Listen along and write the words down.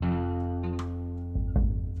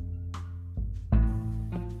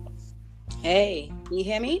Hey, can you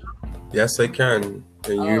hear me? Yes, I can.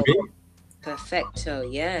 Can you Oh, hear me? perfecto.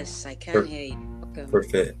 Yes, I can Per- hear you. Welcome.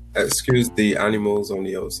 Perfect. Excuse the animals on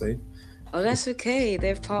the outside. Oh, that's okay.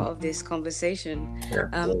 They're part of this conversation. Yeah.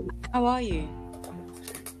 Um, how are you?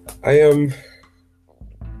 I am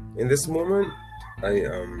in this moment. I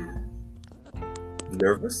am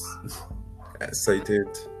nervous, excited,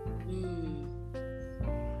 Hmm.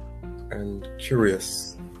 and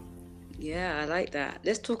curious. Yeah, I like that.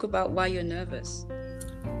 Let's talk about why you're nervous.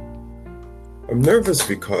 I'm nervous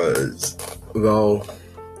because, well,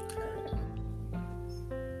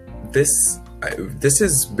 this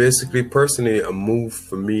is basically personally a move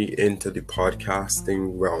for me into the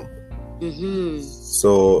podcasting realm. Mm-hmm.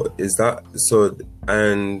 So is that so?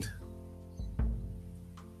 And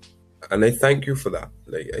I thank you for that.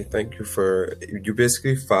 Like, I thank you for you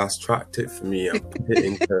basically fast tracked it for me and put it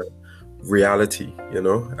into reality,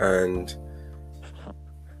 And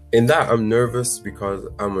in that, I'm nervous because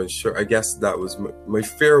I'm unsure. I guess that was my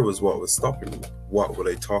fear was what was stopping me. What will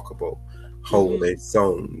I talk about? How will Mm-hmm. I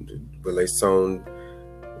sound? Will I sound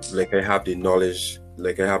like I have the knowledge?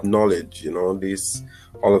 Like I have knowledge,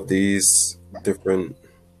 all of these different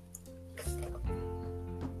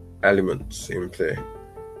elements in play.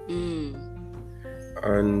 Mm.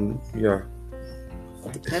 And yeah,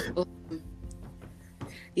 That's awesome.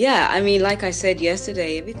 Yeah, I mean, like I said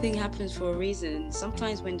yesterday, everything happens for a reason.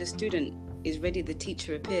 Sometimes when the student is ready, the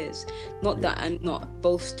teacher appears. Not that I'm not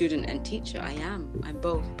both student and teacher, I am. I'm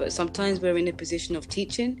both. But sometimes we're in a position of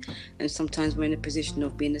teaching, and sometimes we're in a position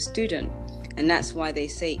of being a student. And that's why they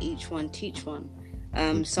say each one teach one.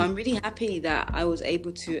 So I'm really happy that I was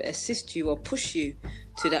able to assist you or push you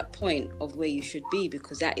to that point of where you should be,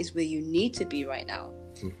 because that is where you need to be right now.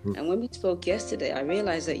 mhm, And when we spoke yesterday, I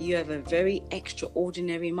realized that you have a very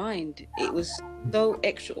extraordinary mind. It was so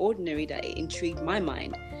extraordinary that it intrigued my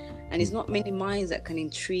mind. And it's not many minds that can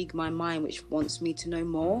intrigue my mind, which wants me to know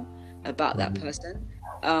more about that mhm. person.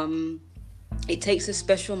 Um, it takes a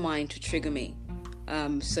special mind to trigger me.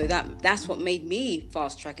 So that's what made me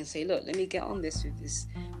fast track and say, look, let me get on this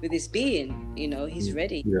with this being. He's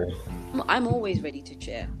ready. Yeah, I'm always ready to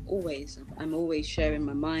share. Always. I'm always sharing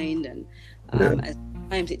my mind, and yeah, as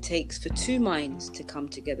sometimes it takes for two minds to come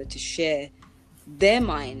together to share their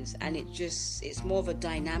minds, and it's more of a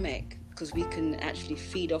dynamic because we can actually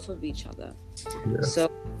feed off of each other. yes. So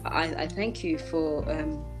I thank you for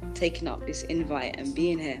taking up this invite and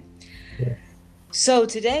being here. So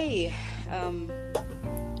today,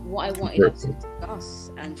 what I wanted us to Perfect.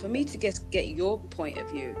 discuss, and for me to get your point of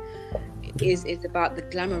view, is about the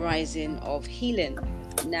glamorizing of healing.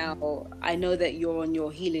 Now, I know that you're on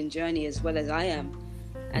your healing journey as well as I am,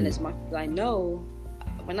 and Mm, as much as I know,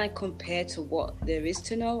 when I compare to what there is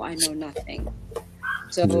to know, I know nothing.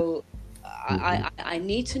 mm, So mhm, I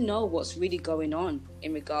need to know what's really going on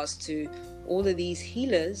in regards to all of these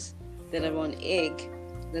healers that are on IG,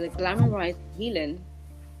 that are glamorizing healing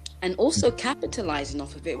and also capitalizing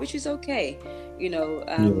off of it, which is okay. You know,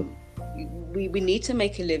 yeah, we need to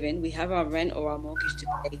make a living. We have our rent or our mortgage to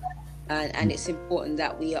pay, and it's important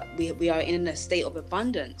that we are in a state of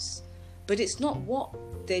abundance. But it's not what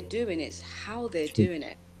they're doing; it's how they're doing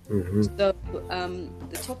it. mhm, So,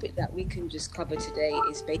 the topic that we can just cover today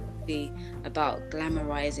is basically about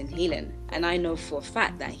glamorizing healing. And I know for a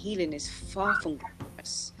fact that healing is far from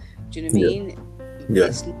glamorous. Do you know what I yeah, mean? yeah,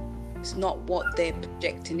 It's it's not what they're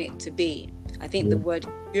projecting it to be. I think the yeah. word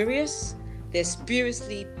spurious, they're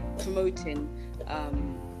spuriously promoting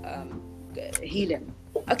healing.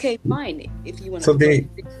 Okay, fine. If you want to So flow, the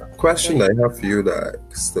go question ahead. I have for you that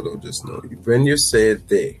I still don't just know, when you say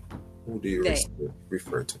they, who do you They.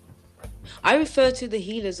 refer to? I refer to the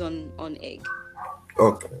healers on IG.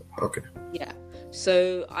 Okay, okay. Yeah.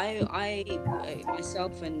 So I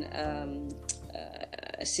myself and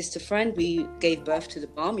a sister friend, we gave birth to the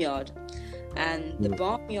barnyard, and the Mm,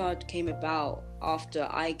 barnyard came about after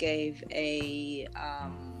I gave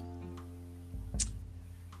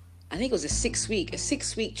I think it was a 6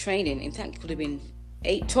 week training. In fact, it could have been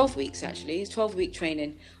 12 weeks actually. It's 12-week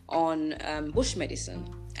training on bush medicine,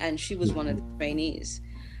 and she was one of the trainees.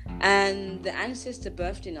 And the ancestor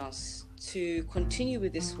birthed in us to continue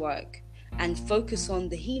with this work and focus on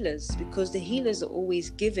the healers, because the healers are always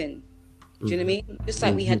giving. Do you know what I mhm, mean? Just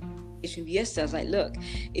like we had mhm. a conversation yesterday, I was like, look,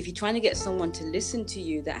 if you're trying to get someone to listen to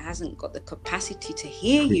you that hasn't got the capacity to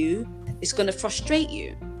hear you, it's going to frustrate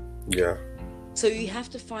you. Yeah, So you have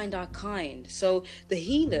to find our kind. So the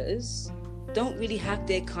healers don't really have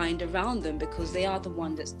their kind around them because they are the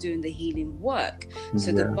one that's doing the healing work.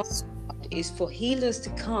 So the body yes. is for healers to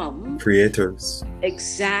come, Creators.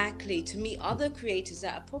 exactly, to meet other creators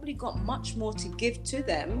that have probably got much more to give to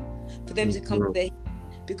them, for them to come to their,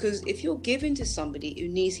 because if you're giving to somebody who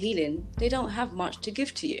needs healing, they don't have much to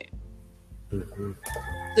give to you.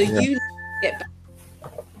 So you get back.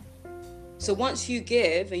 So once you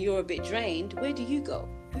give and you're a bit drained, where do you go?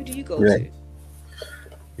 Who do you go to?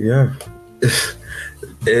 Yeah.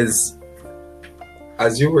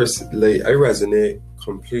 As you were like, I resonate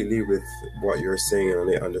completely with what you're saying, and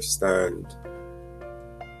I understand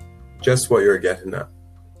just what you're getting at.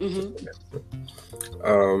 And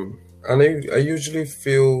I usually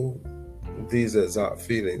feel these exact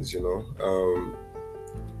feelings, you know.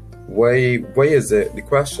 Why is it, the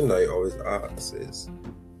question I always ask is,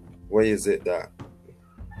 why is it that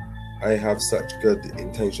I have such good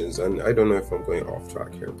intentions? And I don't know if I'm going off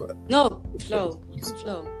track here, but no, flow.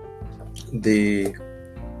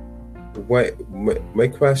 My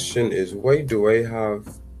question is, why do I have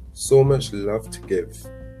so much love to give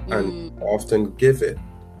and often give it,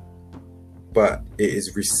 but it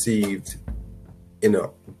is received in a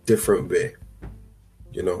different way?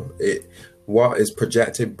 You know, what is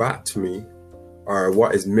projected back to me, or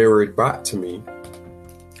what is mirrored back to me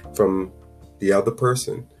from the other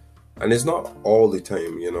person, and it's not all the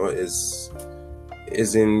time, you know, is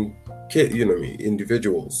in, you know,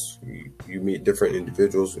 individuals. You meet different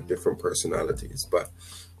individuals with different personalities, but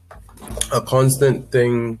a constant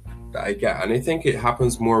thing that I get, and I think it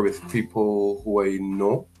happens more with people who I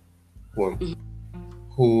know,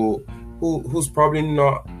 who's probably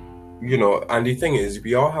not, you know. And the thing is,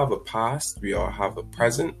 we all have a past, we all have a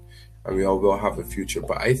present, and we all will have a future.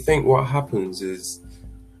 But I think what happens is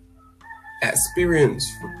experience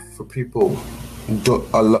for people,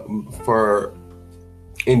 for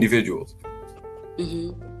individuals,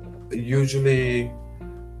 usually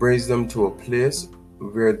brings them to a place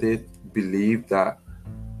where they believe that,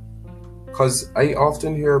 because I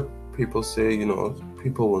often hear people say, you know,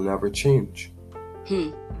 people will never change.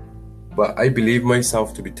 But I believe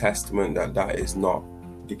myself to be testament that that is not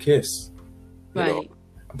the case. You know?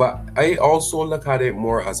 But I also look at it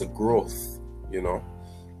more as a growth, you know,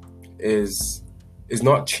 is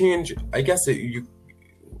not change. I guess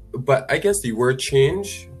but I guess the word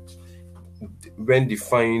change, when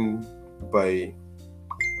defined by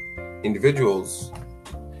individuals,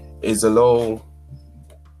 is a little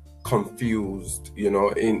confused, you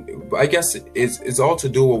know. I guess it's all to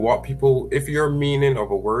do with what people, if your meaning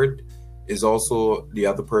of a word is also the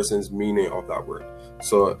other person's meaning of that word.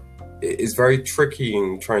 So it's very tricky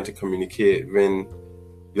in trying to communicate when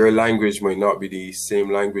your language might not be the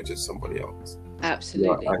same language as somebody else.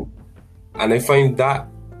 Absolutely. Yeah, and I find that,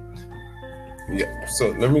 yeah,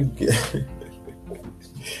 so let me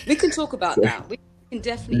we can talk about that. We can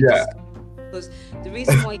definitely discuss, because the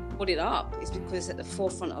reason why you brought it up is because it's at the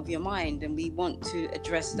forefront of your mind, and we want to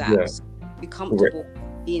address that. So be comfortable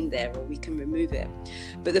being there, or we can remove it.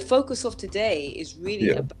 But the focus of today is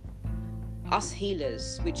really about us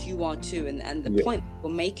healers, which you are too, and the point we're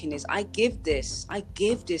making is, I give this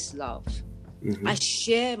love. I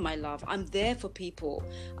share my love. I'm there for people.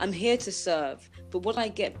 I'm here to serve. But what I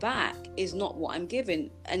get back is not what I'm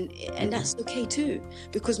giving. And that's okay too.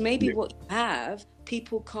 Because maybe what you have,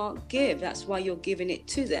 people can't give. That's why you're giving it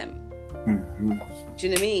to them. Do you know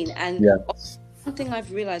what I mean? And one thing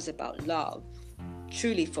I've realized about love,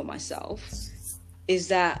 truly for myself, is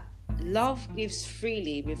that love gives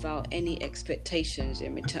freely without any expectations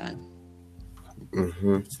in return. Do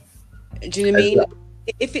you know what I mean?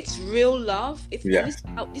 If it's real love,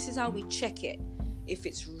 this is how we check it. If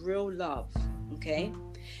it's real love, okay?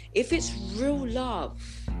 If it's real love,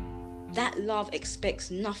 that love expects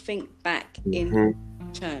nothing back in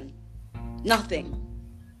return. Nothing.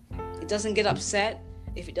 It doesn't get upset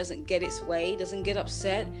if it doesn't get its way. It doesn't get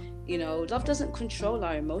upset. You know, love doesn't control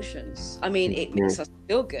our emotions. I mean, it makes us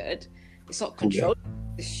feel good. It's not controlling.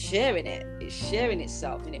 It's sharing it. It's sharing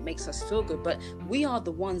itself, and it makes us feel good. But we are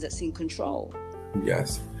the ones that's in control.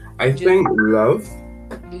 Yes. I think love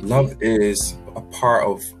is a part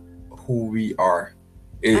of who we are.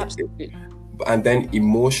 Absolutely. And then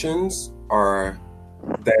emotions are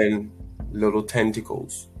then little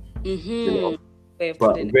tentacles. You know?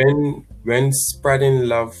 But when spreading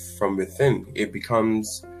love from within, it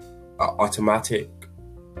becomes an automatic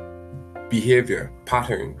behavior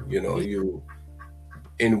pattern. You know, you,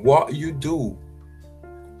 in what you do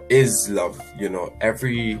is love. You know,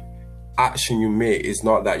 every action you make is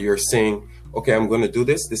not that you're saying, okay, I'm going to do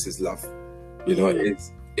this. This is love. You know,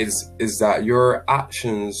 it's that your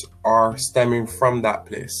actions are stemming from that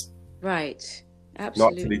place. Right.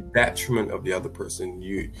 Absolutely. Not to the detriment of the other person.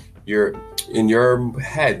 You're in your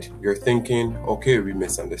head, you're thinking, okay, we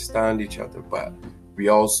misunderstand each other, but we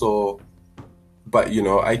also, but you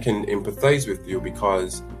know, I can empathize with you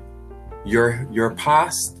because your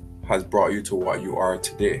past has brought you to what you are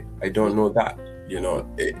today. I don't know that, you know,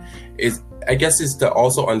 it is, I guess it's to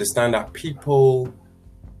also understand that people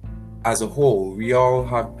as a whole, we all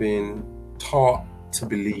have been taught to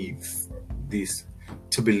believe these,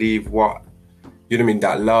 to believe what, you know what I mean,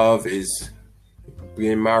 that love is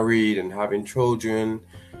being married and having children,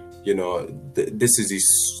 you know, this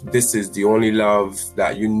is the only love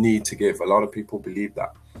that you need to give. A lot of people believe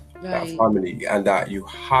that, that Right. family, and that you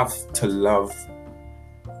have to love,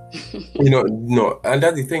 you know, no, and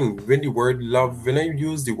that's the thing, when the word love, when I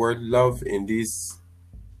use the word love in these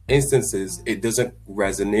instances, it doesn't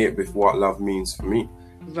resonate with what love means for me.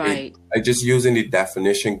 Right. I just using the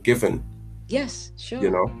definition given, Yes, sure.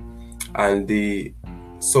 you know, and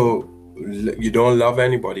so you don't love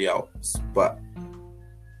anybody else, but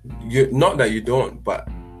you, not that you don't, but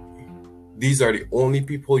these are the only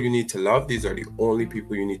people you need to love. These are the only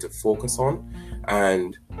people you need to focus on,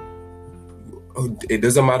 and it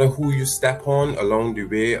doesn't matter who you step on along the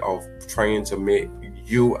way of trying to make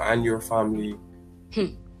you and your family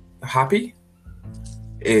happy.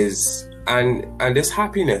 And this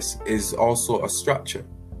happiness is also a structure,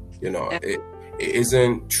 you know. It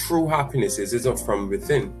isn't true happiness. It isn't from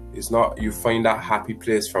within. It's not you find that happy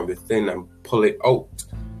place from within and pull it out,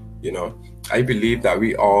 you know. I believe that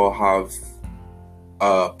we all have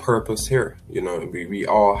a purpose here, you know. We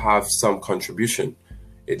all have some contribution.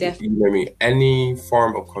 You know what I mean? Any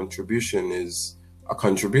form of contribution is a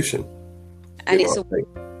contribution, and you it's know, a like,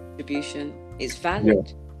 contribution. It's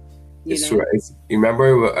valid. yeah. It's true.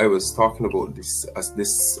 Remember, I was talking about this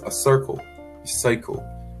a circle, a cycle.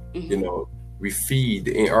 You know, we feed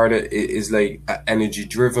in order. It is like an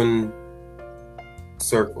energy-driven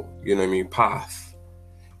circle. You know what I mean? Path.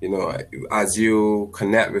 You know, as you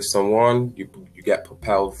connect with someone, you get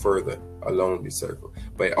propelled further along the circle.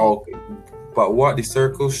 But what the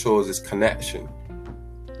circle shows is connection.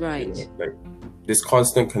 Right. You know, like this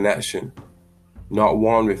constant connection, not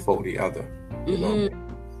one without the other. You know.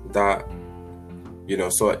 That, you know,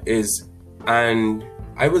 so it is. And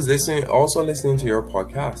I was listening to your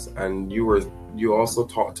podcast, and you also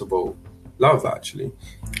talked about love, actually.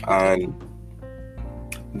 And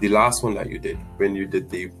the last one that you did, when you did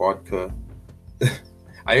the vodka,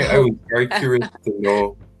 I was very curious to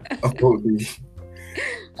know about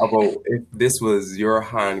if this was your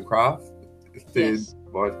handcrafted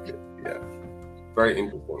vodka. Yeah, very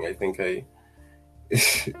interesting. I think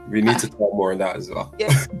we need to talk more on that as well.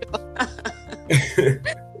 Yes.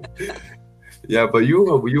 Yeah, but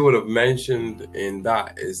you would have mentioned in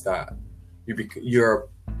that is that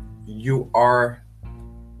you are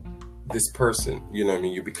this person, you know what I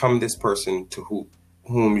mean? You become this person to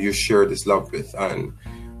whom you share this love with, and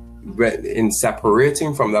in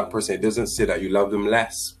separating from that person, it doesn't say that you love them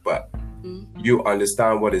less, but you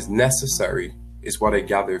understand what is necessary is what I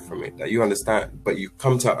gathered from it. That you understand, but you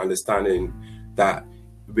come to understanding that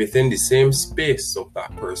within the same space of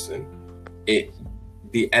that person,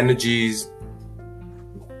 the energies,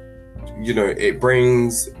 you know, it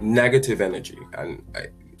brings negative energy. And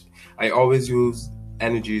I always use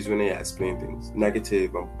energies when I explain things,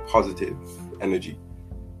 negative and positive energy,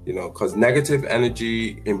 you know, because negative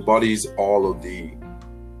energy embodies all of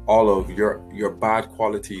your bad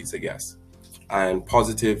qualities, I guess, and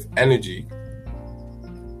positive energy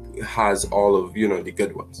has all of, you know, the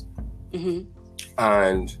good ones.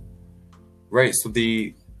 And right, so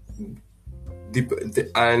the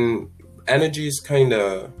and energies kind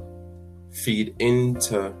of feed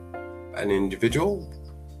into an individual.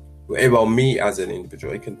 Well, me as an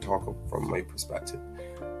individual, I can talk from my perspective.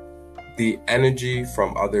 The energy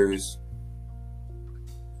from others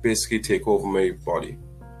basically take over my body.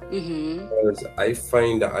 Because I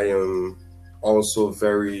find that I am also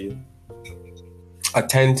very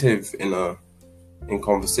attentive in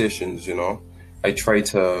conversations, you know. I try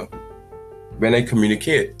to, when I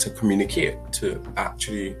communicate, to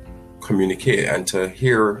actually communicate and to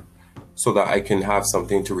hear, so that I can have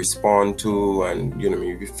something to respond to. And, you know,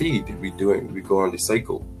 we feed, we go on the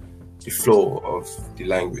cycle, the flow of the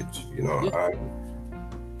language, you know, and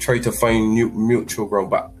try to find new mutual ground.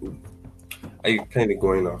 But I kind of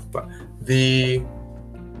going off, but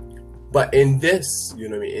in this, you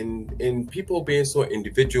know what I mean, in people being so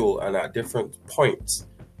individual and at different points,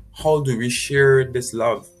 how do we share this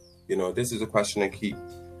love? You know, this is a question I keep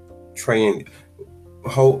trying.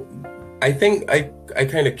 How I think I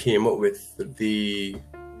kind of came up with the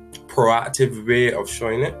proactive way of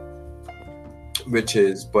showing it, which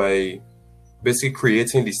is by basically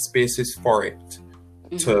creating the spaces for it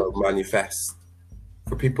to manifest,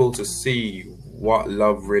 for people to see what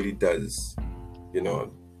love really does, you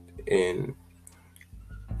know, in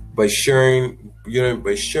by sharing,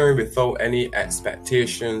 by sharing without any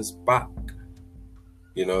expectations back,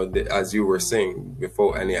 as you were saying,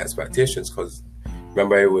 without any expectations. Because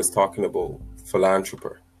remember, I was talking about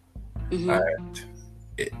philanthropy, and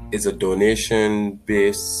it is a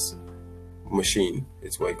donation-based machine,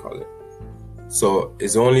 is what I call it. So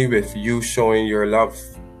it's only with you showing your love,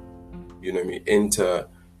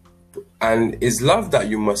 and it's love that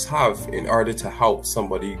you must have in order to help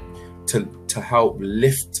somebody, to help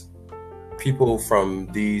lift people from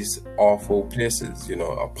these awful places,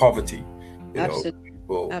 of poverty, Absolutely.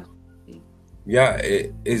 people. Absolutely. Yeah,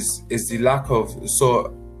 it is the lack of,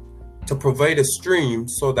 so to provide a stream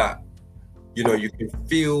so that you can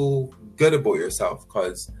feel good about yourself,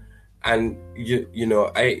 I'm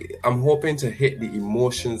hoping to hit the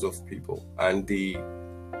emotions of people and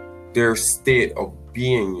their state of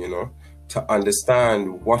being, to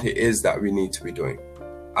understand what it is that we need to be doing,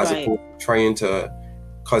 as opposed to trying to,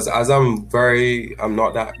 because as I'm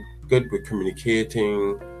not that good with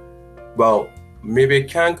communicating. Well, maybe I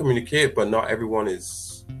can communicate, but not everyone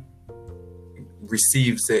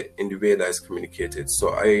receives it in the way that is communicated.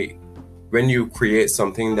 So when you create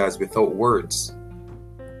something that's without words,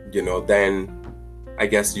 then I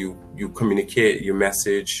guess you communicate your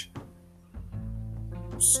message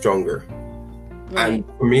stronger. Right. And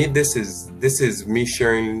for me, this is me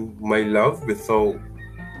sharing my love without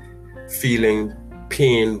feeling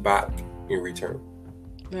pain back in return.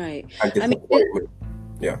 Right.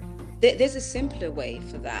 Yeah. There's a simpler way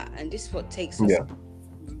for that, and this is what takes us,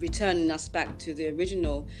 returning us back to the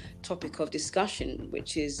original topic of discussion,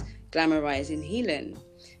 which is glamorizing healing.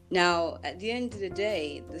 Now, at the end of the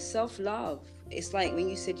day, the self-love, it's like when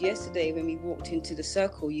you said yesterday, when we walked into the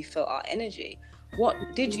circle, you felt our energy. What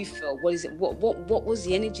did you feel? What is it? What was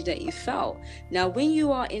the energy that you felt? Now, when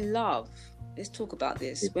you are in love, let's talk about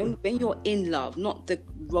this. When you're in love, not the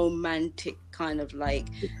romantic kind of like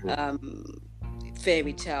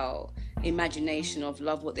fairy tale imagination of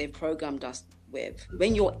love, what they've programmed us with.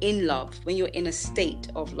 When you're in love, when you're in a state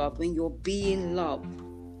of love, when you're being love,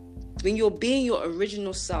 when you're being your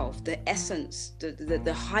original self, the essence,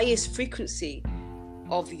 the highest frequency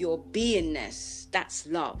of your beingness, that's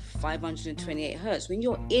love, 528 hertz. When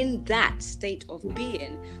you're in that state of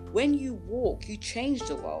being, when you walk, you change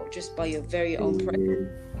the world just by your very own presence,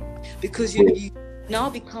 because you now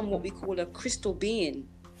become what we call a crystal being.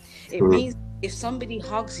 It means if somebody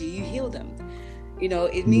hugs you, you heal them.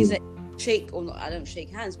 It means that I don't shake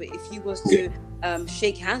hands, but if you was to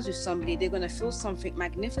shake hands with somebody, they're going to feel something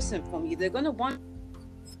magnificent from you. They're going to want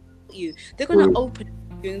you. They're going to open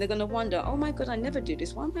you, and they're going to wonder, oh my God, I never do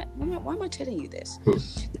this. Why am I telling you this?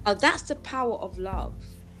 Now, that's the power of love.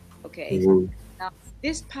 Okay. Now,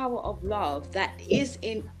 this power of love that is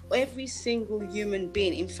in every single human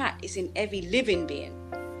being. In fact, it's in every living being,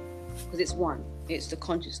 because it's one. It's the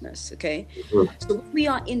consciousness. Okay. So when we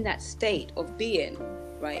are in that state of being,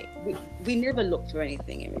 right, we never look for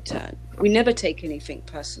anything in return. We never take anything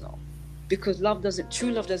personal, because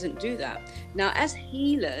true love doesn't do that. Now, as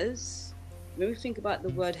healers, when we think about the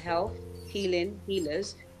word health, healing,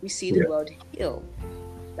 healers, we see the word heal.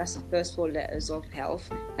 That's the first 4 letters of health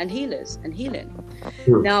and healers and healing.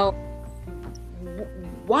 Now,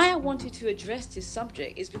 why I wanted to address this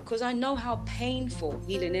subject is because I know how painful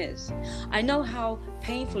healing is. I know how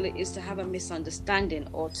painful it is to have a misunderstanding,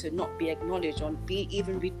 or to not be acknowledged, or be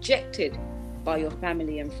even rejected by your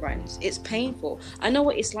family and friends. It's painful. I know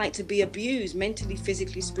what it's like to be abused mentally,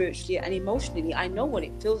 physically, spiritually, and emotionally. I know what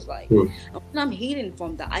it feels like. And when I'm healing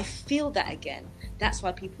from that, I feel that again. That's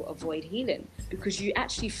why people avoid healing, because you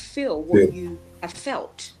actually feel what you have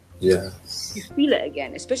felt. Yeah, you feel it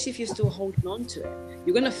again, especially if you're still holding on to it.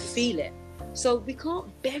 You're going to feel it. So we can't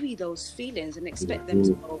bury those feelings and expect them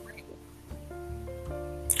to go away.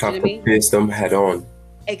 Have to face them head on.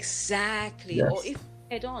 Exactly. Yes. Or if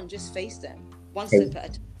head on, just face them one step at a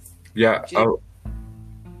time. Yeah.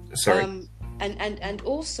 Sorry. And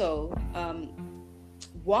also,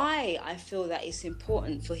 why I feel that it's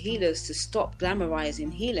important for healers to stop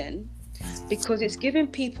glamorizing healing, because it's giving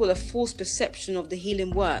people a false perception of the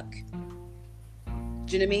healing work.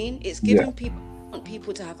 Do you know what I mean? It's giving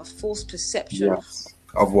people to have a false perception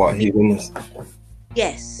of what healing is.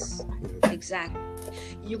 Yes, exactly.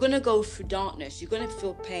 You're going to go through darkness. You're going to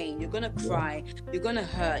feel pain. You're going to cry. You're going to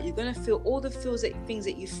hurt. You're going to feel all the things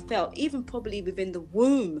that you felt, even probably within the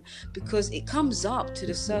womb, because it comes up to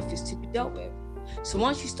the surface to be dealt with. So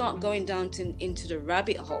once you start going down into the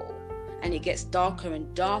rabbit hole and it gets darker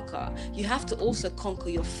and darker, you have to also conquer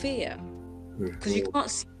your fear, because you can't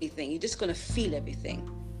see anything. You're just going to feel everything.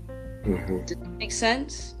 Does that make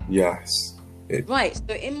sense? Yes. Right.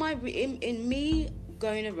 So in me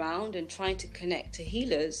going around and trying to connect to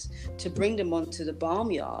healers to bring them onto the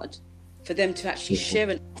barnyard for them to actually share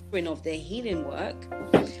an offering of their healing work,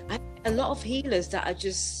 I have a lot of healers that are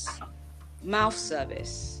just mouth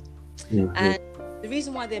service. And the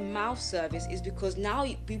reason why they're mouth service is because now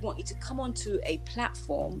we want you to come onto a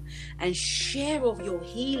platform and share of your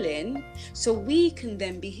healing so we can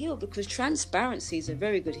then be healed, because transparency is a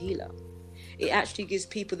very good healer. It actually gives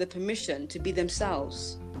people the permission to be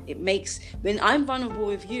themselves. It makes, when I'm vulnerable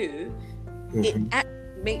with you, it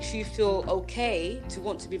actually makes you feel okay to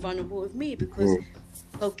want to be vulnerable with me, because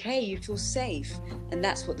okay, you feel safe. And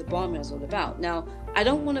that's what the barnyard is all about. Now,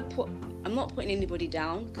 I'm not putting anybody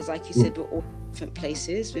down, because like you said, we're all different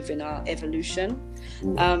places within our evolution.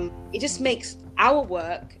 It just makes our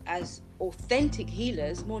work as authentic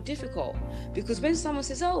healers more difficult, because when someone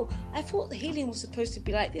says, oh, I thought the healing was supposed to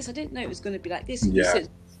be like this, I didn't know it was going to be like this, and you said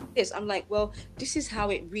this, I'm like, well, this is how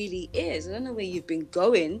it really is. I don't know where you've been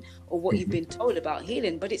going or what you've been told about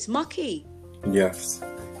healing, but it's mucky. Yes.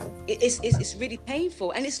 It's really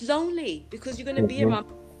painful, and it's lonely, because you're going to be around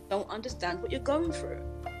people who don't understand what you're going through.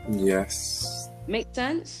 Yes. Make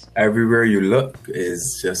sense? Everywhere you look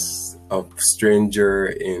is just a stranger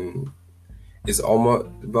in. It's almost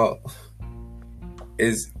about.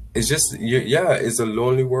 It's just it's a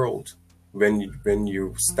lonely world when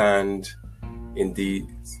you stand in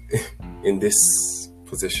this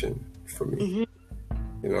position for me.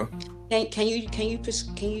 You know. Can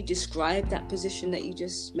you describe that position that you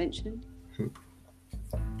just mentioned?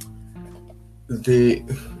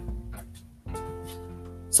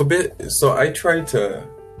 So I try to.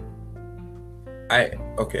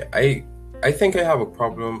 I think I have a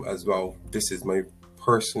problem as well. This is my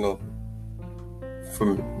personal.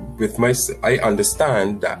 I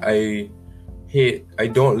understand that I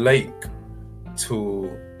don't like to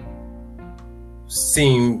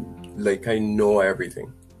seem like I know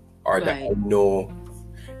everything, or that I know,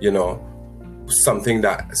 something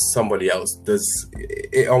that somebody else does.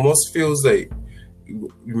 It almost feels like,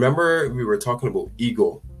 remember we were talking about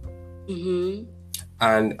ego,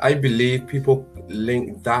 and I believe people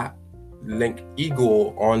link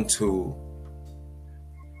ego onto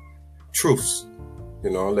truths,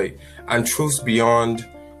 and truths beyond,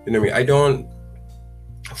 I don't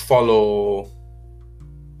follow.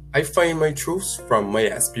 I find my truths from my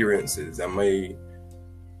experiences and my,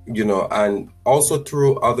 and also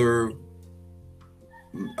through other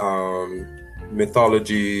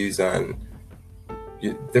mythologies and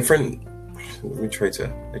different. I try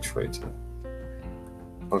to.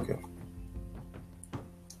 Okay.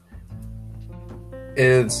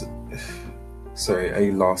 Sorry, I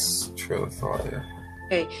lost trail of thought there.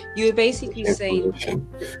 Okay, you were basically saying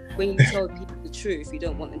when you tell people the truth, you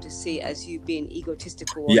don't want them to see it as you being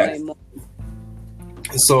egotistical or no more.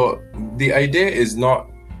 So the idea is not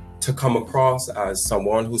to come across as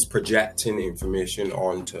someone who's projecting information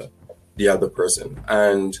onto the other person.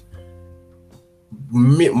 And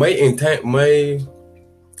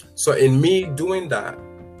so in me doing that,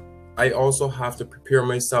 I also have to prepare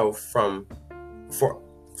myself from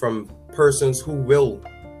persons who will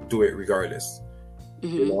do it regardless.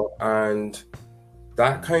 And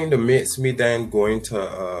that kind of makes me then go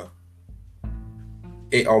into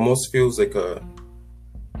it almost feels like an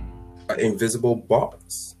invisible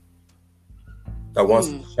box that wants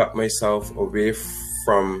to shut myself away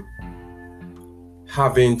from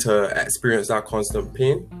having to experience that constant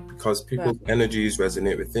pain, because people's energies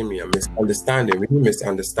resonate within me and misunderstanding. When you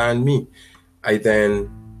misunderstand me, I then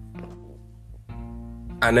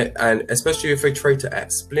and especially if I try to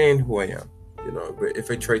explain who I am, but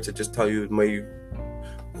if I try to just tell you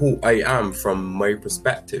who I am from my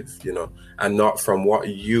perspective, and not from what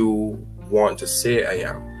you want to say I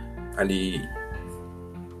am. And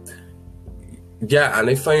and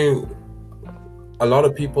I find a lot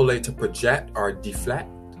of people like to project or deflect.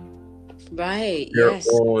 Right. Their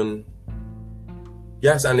own.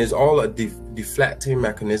 Yes, and it's all a deflecting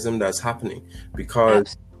mechanism that's happening,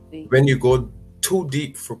 because when you go too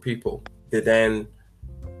deep for people, they then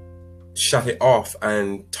shut it off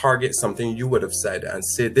and target something you would have said and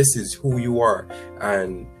say this is who you are,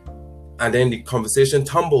 and then the conversation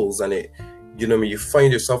tumbles, and it, you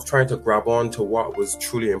find yourself trying to grab on to what was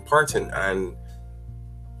truly important. And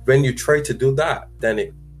when you try to do that,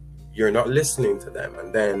 then you're not listening to them,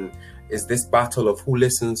 and then is this battle of who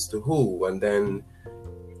listens to who, and then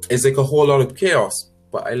it's like a whole lot of chaos.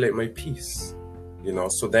 But I like my peace,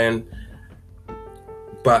 so then,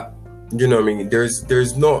 but You know what I mean?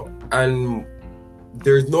 There's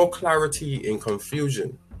no clarity in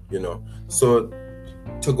confusion, you know. So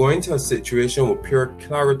to go into a situation with pure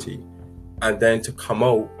clarity and then to come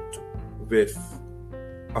out with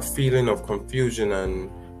a feeling of confusion and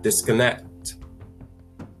disconnect,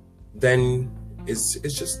 then it's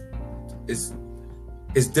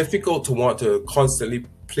difficult to want to constantly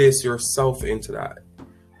place yourself into that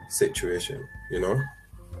situation, you know.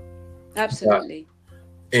 Absolutely.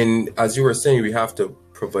 And as you were saying, we have to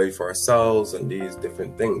provide for ourselves and these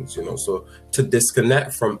different things, you know. So to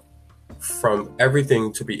disconnect from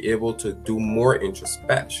everything, to be able to do more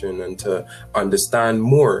introspection and to understand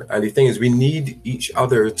more. And the thing is, we need each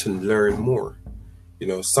other to learn more. You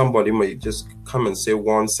know, somebody might just come and say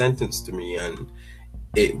one sentence to me and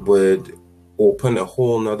it would open a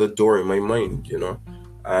whole nother door in my mind, you know,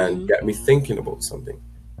 and get me thinking about something.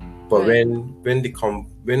 But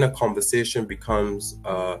when a conversation becomes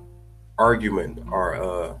argument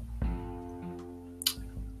or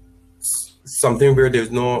something where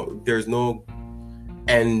there's no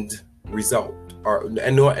end result or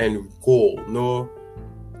no end goal, no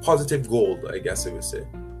positive goal, I guess I would say,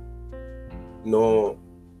 no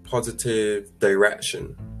positive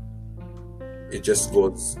direction, it just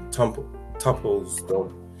goes topples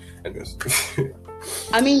down.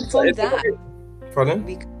 I mean, from that,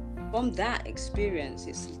 pardon? From that experience,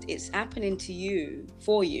 it's happening to you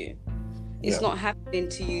for you. It's not happening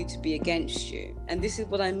to you to be against you. And this is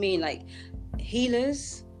what I mean. Like,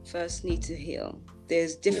 healers first need to heal.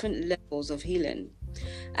 There's different levels of healing.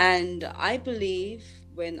 And I believe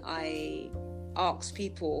when I ask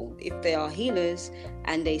people if they are healers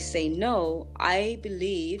and they say no, I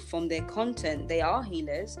believe from their content they are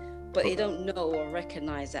healers, but they don't know or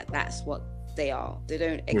recognize that that's what they are. They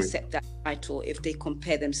don't accept that title if they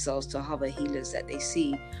compare themselves to other healers that they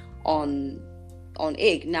see on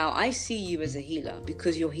IG. Now, I see you as a healer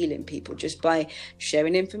because you're healing people just by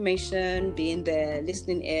sharing information, being there,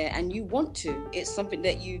 listening ear, and you want to. It's something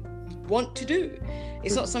that you want to do.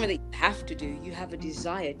 It's not something that you have to do. You have a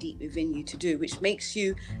desire deep within you to do, which makes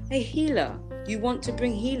you a healer. You want to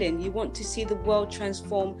bring healing. You want to see the world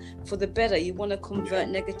transform for the better. You want to convert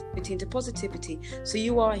negativity into positivity. So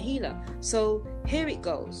you are a healer. So here it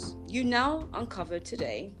goes. You now uncovered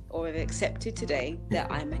today, or have accepted today,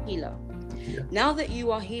 that I'm a healer. Yeah. Now that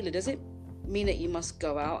you are a healer, does it mean that you must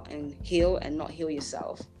go out and heal and not heal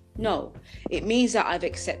yourself? No. It means that I've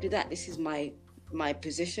accepted that this is my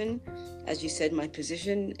position, as you said, my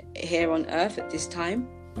position here on earth at this time.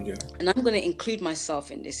 Yeah. And I'm going to include myself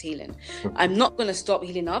in this healing. I'm not going to stop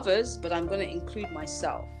healing others, but I'm going to include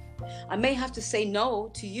myself. I may have to say no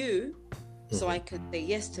to you so I can say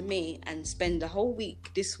yes to me and spend the whole week,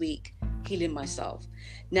 this week, healing myself.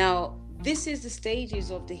 Now, this is the stages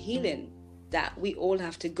of the healing that we all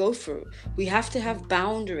have to go through. We have to have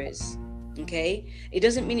boundaries. Okay, it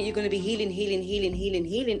doesn't mean that you're going to be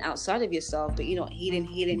healing outside of yourself, but you're not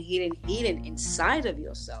healing inside of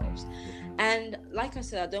yourselves. And like I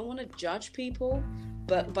said, I don't want to judge people,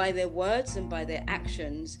 but by their words and by their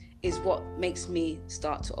actions is what makes me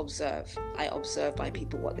start to observe. I observe by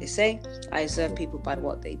people what they say. I observe people by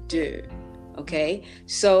what they do. Okay,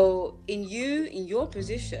 so in your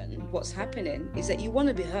position, what's happening is that you want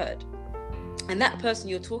to be heard, and that person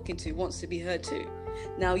you're talking to wants to be heard too.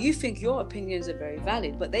 Now, you think your opinions are very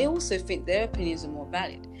valid, but they also think their opinions are more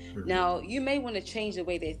valid. Now, you may want to change the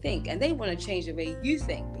way they think, and they want to change the way you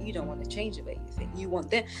think, but you don't want to change the way you think. You want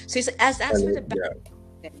them. So it's as for the battle.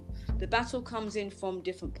 The battle comes in from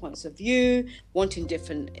different points of view, wanting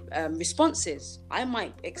different responses. I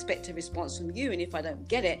might expect a response from you, and if I don't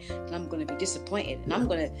get it, then I'm going to be disappointed. And I'm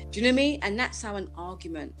going to, do you know what I mean? And that's how an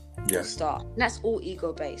argument will start. And that's all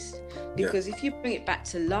ego-based. Because if you bring it back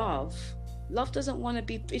to love doesn't want to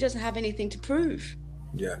be, it doesn't have anything to prove.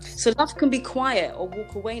 Yeah. So love can be quiet or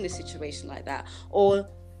walk away in a situation like that. Or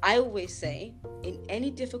I always say, in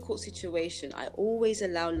any difficult situation, I always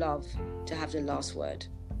allow love to have the last word,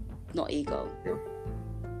 not ego. Yeah.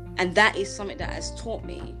 And that is something that has taught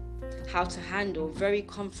me how to handle very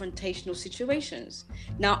confrontational situations.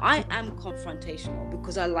 Now, I am confrontational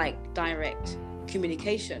because I like direct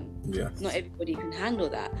communication. Yeah. Not everybody can handle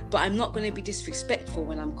that, but I'm not going to be disrespectful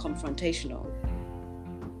when I'm confrontational.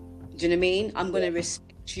 Do you know what I mean? I'm going to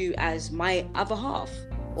respect you as my other half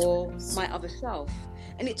or my other self.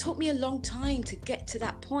 And it took me a long time to get to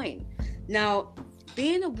that point. Now,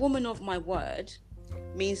 being a woman of my word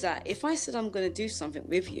means that if I said I'm going to do something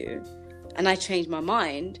with you and I change my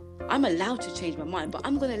mind, I'm allowed to change my mind, but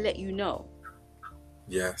I'm going to let you know.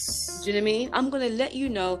 Yes. Do you know what I mean? I'm going to let you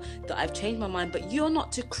know that I've changed my mind, but you're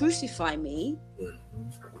not to crucify me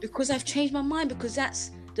because I've changed my mind, because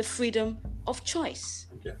that's the freedom of choice.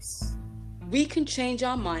 Yes. We can change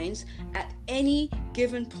our minds at any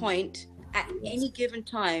given point, at any given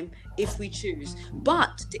time, if we choose.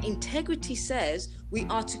 But the integrity says we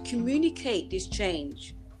are to communicate this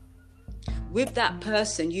change with that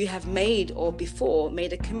person you have made or before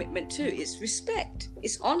made a commitment to. It's respect,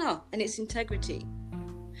 it's honor, and it's integrity.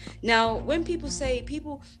 Now, when people say,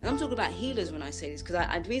 and I'm talking about healers when I say this, because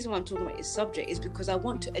the reason why I'm talking about this subject is because I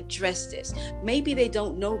want to address this. Maybe they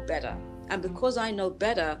don't know better. And because I know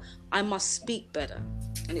better, I must speak better.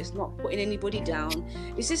 And it's not putting anybody down.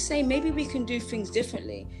 It's just saying maybe we can do things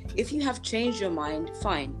differently. If you have changed your mind,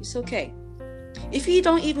 fine, it's okay. If you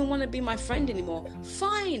don't even want to be my friend anymore,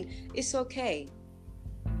 fine, it's okay.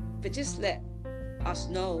 But just let us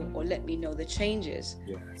know, or let me know the changes.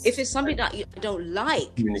 Yes. If it's something that you don't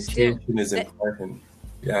like, communication is important.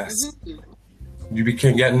 Yes. You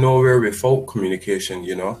can get nowhere without communication,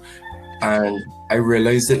 you know. And I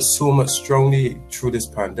realized it so much strongly through this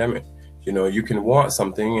pandemic. You know, you can want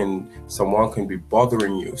something and someone can be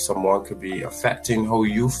bothering you. Someone could be affecting how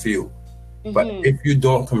you feel. But if you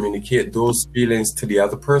don't communicate those feelings to the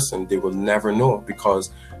other person, they will never know,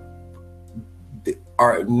 because they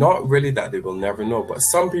are not really that they will never know. But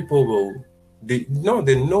some people they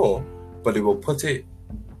know, but they will put it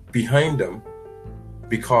behind them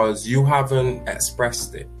because you haven't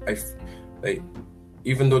expressed it.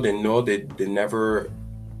 Even though they know, they never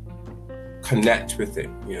connect with it,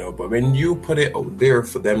 you know. But when you put it out there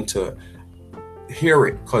for them to hear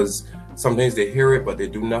it, because sometimes they hear it but they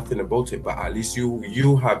do nothing about it, but at least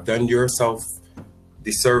you have done yourself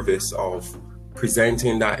the service of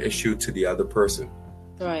presenting that issue to the other person.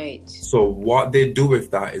 Right. So what they do with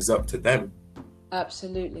that is up to them.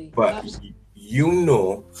 Absolutely. But you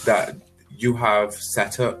know that you have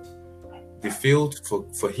set up the field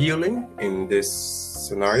for healing in this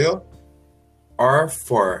scenario, or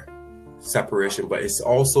for separation, but it's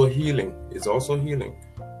also healing. It's also healing,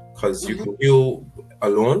 because you can heal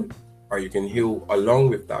alone, or you can heal along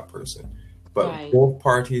with that person. But both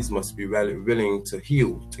parties must be willing to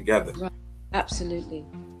heal together. Right. Absolutely.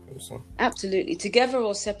 Absolutely. Together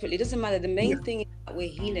or separately, it doesn't matter. The main thing is that we're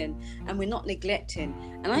healing and we're not neglecting.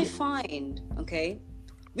 And I find,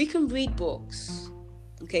 we can read books.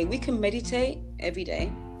 We can meditate every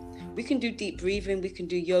day. We can do deep breathing. We can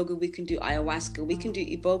do yoga. We can do ayahuasca. We can do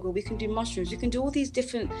iboga. We can do mushrooms. We can do all these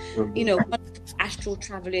different, astral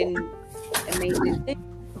traveling, amazing things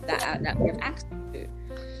that we have access to.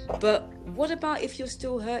 But what about if you're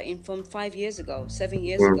still hurting from 5 years ago, 7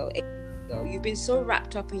 years ago, 8 years ago? You've been so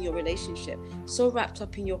wrapped up in your relationship, so wrapped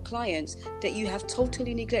up in your clients, that you have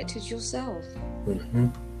totally neglected yourself. Do you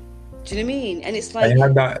know what I mean? And it's like, I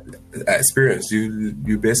had that experience.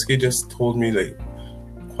 You basically just told me like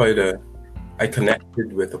I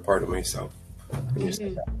connected with a part of myself.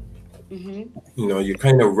 You know, you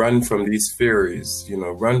kind of run from these fears, you know,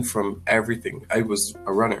 run from everything. I was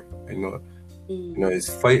a runner, you know, it's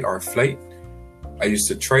fight or flight. I used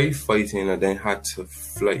to try fighting and then had to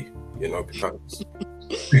fly, you know,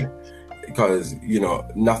 because, you know,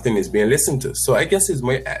 nothing is being listened to. So I guess it's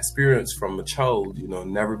my experience from a child, you know,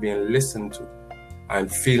 never being listened to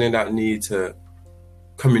and feeling that need to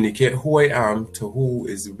communicate who I am to who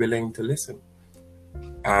is willing to listen.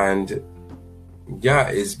 And yeah,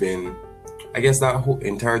 it's been, I guess that whole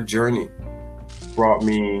entire journey brought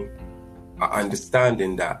me an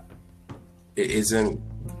understanding that it isn't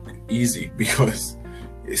easy, because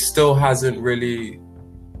it still hasn't really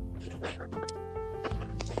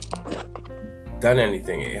done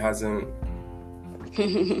anything. It hasn't.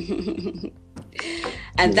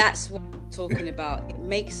 And that's what I'm talking about. It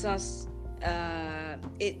makes us,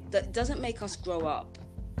 it doesn't make us grow up.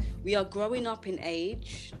 We are growing up in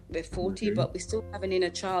age. We're 40, but we still have an inner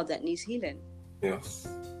child that needs healing. Yes.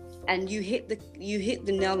 And you hit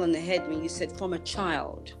the nail on the head when you said from a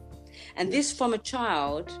child. And this from a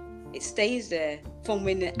child, it stays there from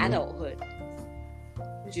when in adulthood.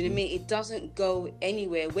 Do you know what I mean? It doesn't go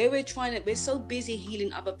anywhere. We're so busy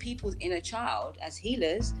healing other people's inner child as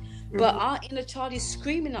healers, but our inner child is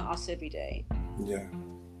screaming at us every day. Yeah.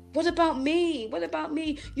 What about me? What about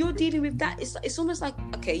me? You're dealing with that. It's almost like,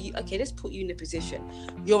 okay, let's put you in a position.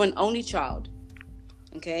 You're an only child,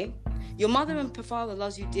 okay? Your mother and father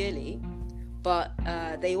loves you dearly, but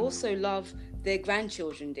they also love their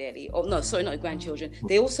grandchildren dearly. Or no, sorry, not grandchildren.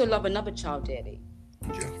 They also love another child dearly.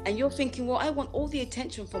 Yeah. And you're thinking, well, I want all the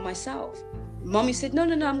attention for myself. Mommy said, no,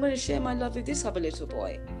 I'm going to share my love with this other little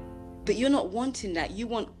boy. But you're not wanting that. You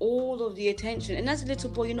want all of the attention. And as a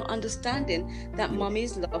little boy, you're not understanding that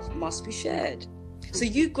mommy's love must be shared. So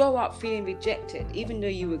you grow up feeling rejected, even though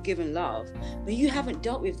you were given love, but you haven't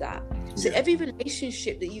dealt with that. So every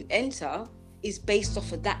relationship that you enter is based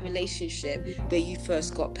off of that relationship where you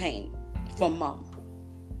first got pain from mum.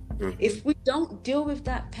 If we don't deal with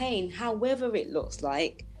that pain, however it looks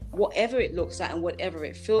like, whatever it looks like and whatever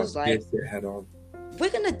it feels like, face it head on.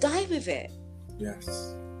 We're going to die with it.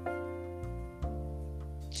 Yes.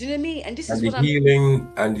 Do you know what I mean? And this And is the what healing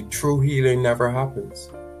and the true healing never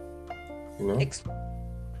happens. You know?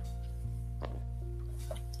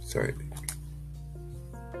 Sorry.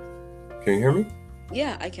 Can you hear me?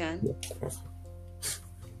 Yeah, I can.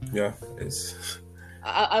 Yeah, it's...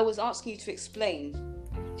 I was asking you to explain.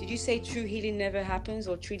 Did you say true healing never happens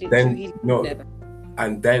or true healing never?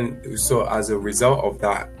 And then, so as a result of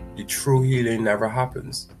that, the true healing never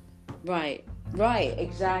happens. Right,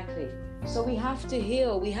 exactly. So we have to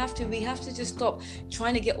heal. We have to just stop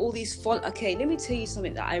trying to get all these Okay, let me tell you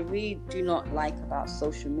something that I really do not like about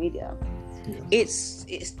social media. Yeah. It's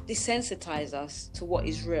desensitized us to what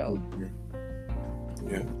is real. Yeah. Do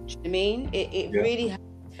you know what I mean? It really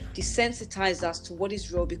desensitized us to what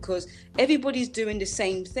is real, because everybody's doing the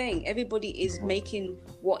same thing. Everybody is making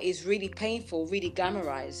what is really painful really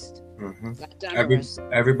glamorized. Like glamorous.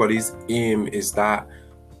 Everybody's aim is that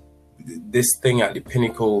this thing at the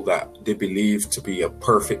pinnacle that they believe to be a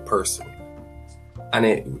perfect person, and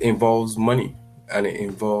it involves money, and it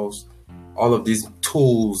involves all of these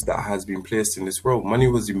tools that has been placed in this world. Money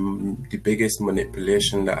was the biggest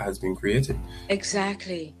manipulation that has been created.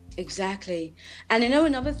 Exactly. And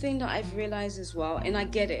another thing that I've realized as well, and I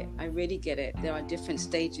get it, I really get it, there are different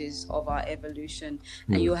stages of our evolution,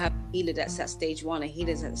 and you'll have a healer that's at stage 1, a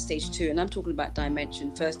healer's at stage 2, and I'm talking about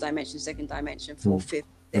dimension, first dimension, second dimension, fourth, fifth,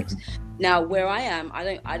 sixth. Now where I am,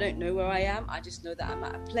 I don't know where I am. I just know that I'm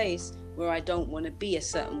at a place where I don't want to be a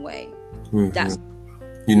certain way. That's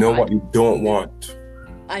what you don't want.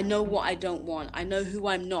 I know what I don't want. I know who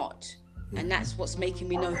I'm not, and that's what's making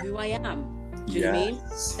me know who I am. Do you know what I mean?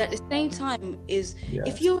 At the same time is,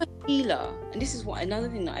 if you're a healer, and this is another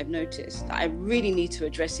thing that I've noticed, that I really need to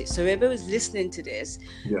address it, so whoever is listening to this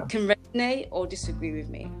can resonate or disagree with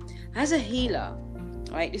me. As a healer,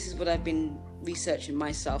 right, this is what I've been researching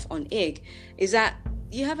myself on IG, is that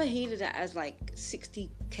you have a healer that has like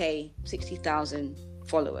 60,000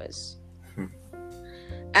 followers.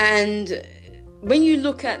 And when you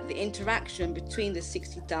look at the interaction between the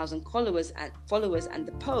 60,000 followers and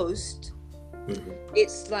the post,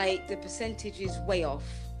 it's like the percentage is way off.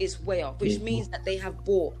 It's way off, which means that they have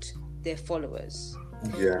bought their followers.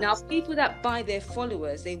 Now, people that buy their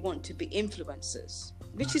followers, they want to be influencers,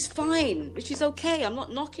 which is fine, which is okay. I'm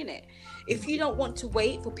not knocking it. If you don't want to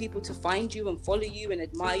wait for people to find you and follow you and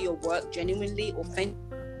admire your work genuinely,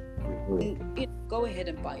 go ahead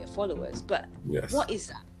and buy your followers. But what is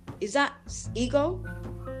that? Is that ego,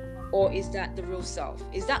 or is that the real self?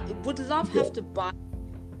 Would love have to buy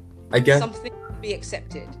something to be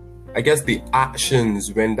accepted? I guess the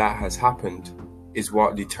actions when that has happened is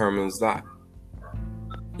what determines that.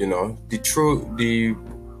 The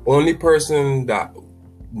only person that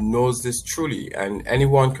knows this truly, and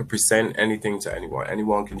anyone could present anything to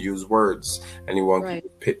anyone can use words, anyone could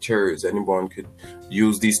use pictures, anyone could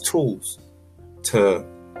use these tools to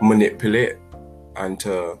manipulate and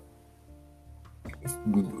to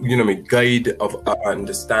guide of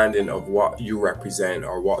understanding of what you represent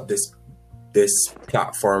or what this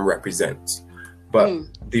platform represents. But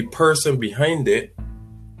the person behind it,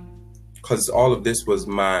 because all of this was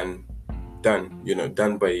done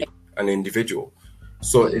by an individual.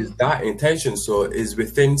 So is that intention? So is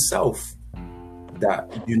within self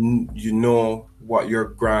that you know what your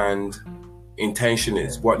grand intention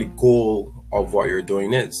is, what the goal of what you're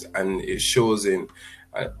doing is, and it shows in.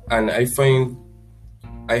 And I find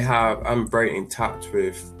I'm very in touch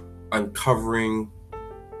with uncovering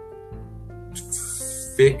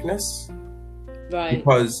fakeness, right?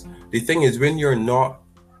 Because the thing is, when you're not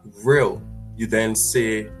real, you then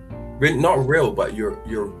say, not real, but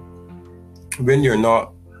when you're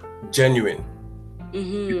not genuine,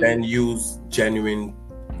 you then use genuine.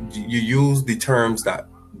 You use the terms that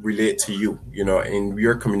relate to you. In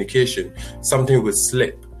your communication, something would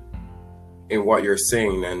slip in what you're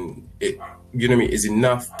saying, and it is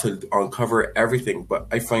enough to uncover everything. But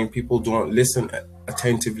I find people don't listen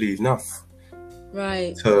attentively enough,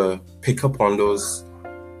 right, to pick up on those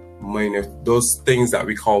things that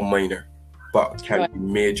we call minor, but can be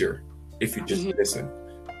major if you just listen.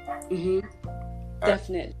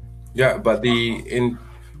 Definitely. But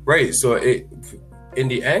so in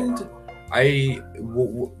the end, I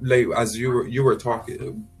like, as you were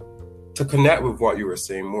talking, to connect with what you were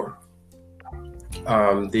saying more,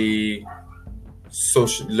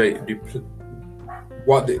 social, like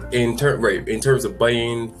in terms of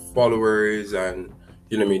buying followers and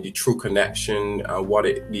you know what I mean, the true connection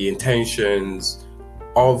and the intentions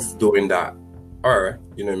of doing that are,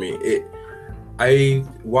 you know what I mean.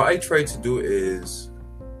 What I try to do is,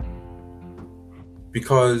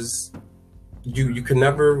 because you can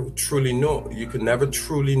never truly know. You can never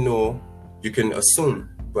truly know. You can assume,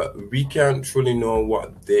 but we can't truly know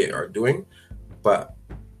what they are doing. But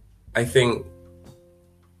I think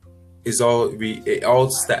it all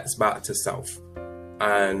steps back to self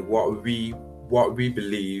and what we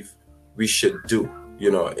believe we should do, you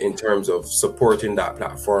know, in terms of supporting that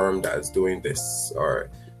platform that is doing this or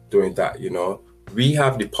doing that. You know, we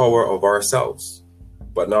have the power of ourselves,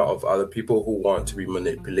 but not of other people who want to be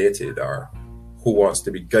manipulated or who wants to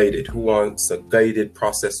be guided, who wants a guided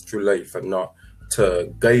process through life and not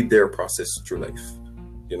to guide their process through life.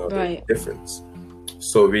 You know, Right. the difference.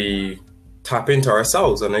 So we tap into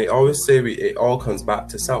ourselves, and I always say it all comes back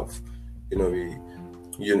to self. You know,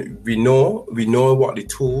 we know what the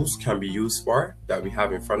tools can be used for that we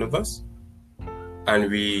have in front of us, and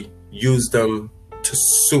we use them to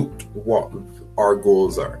suit what our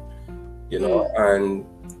goals are. You know, and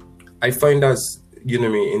I find as you know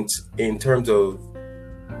what I mean, in terms of,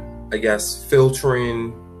 I guess,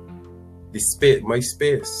 filtering my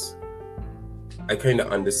space, I kind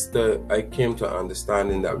of I came to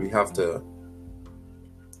understanding that we have to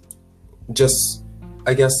just,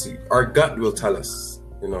 I guess, our gut will tell us,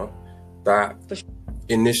 you know, that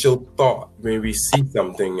initial thought when we see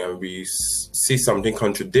something and we see something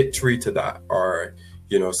contradictory to that, or,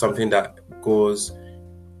 you know, something that goes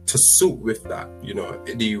to suit with that, you know,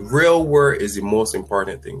 the real word is the most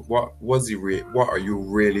important thing. What are you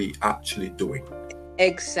really actually doing?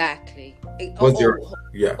 Exactly. Who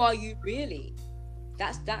are you really?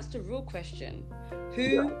 That's the real question.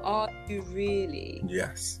 Who are you really?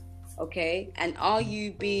 Yes. Okay, and are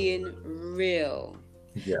you being real?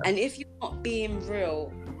 Yeah. And if you're not being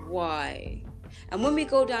real, why? And when we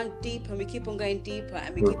go down deeper and we keep on going deeper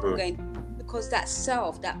and we keep on going, because that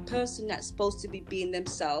self, that person that's supposed to be being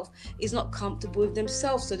themselves, is not comfortable with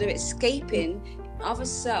themselves, so they're escaping other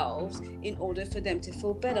selves in order for them to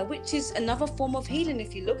feel better, which is another form of healing.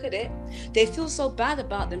 If you look at it, they feel so bad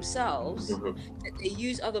about themselves that they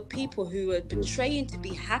use other people who are portraying to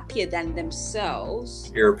be happier than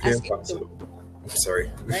themselves. I'm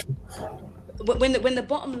sorry. Right? When the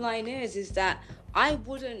bottom line is that I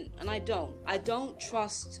wouldn't, and I don't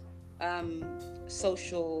trust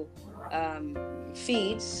social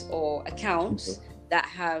feeds or accounts that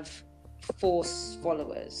have forced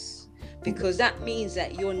followers, because that means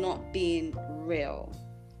that you're not being real.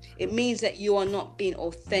 It means that you are not being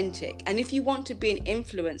authentic. And if you want to be an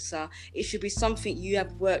influencer, it should be something you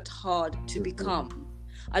have worked hard to become.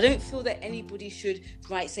 I don't feel that anybody should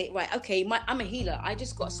say, okay, I'm a healer. I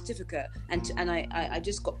just got a certificate and I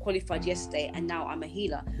just got qualified yesterday and now I'm a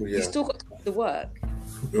healer. Yeah. You still got to do the work.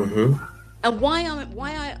 And why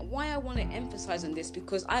I want to emphasize on this,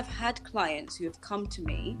 because I've had clients who have come to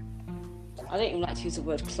me. I don't even like to use the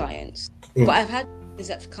word clients, but I've had clients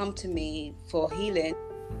that have come to me for healing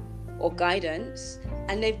or guidance,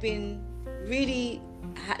 and they've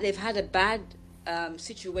had a bad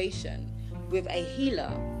situation with a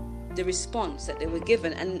healer, the response that they were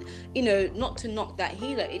given. And, you know, not to knock that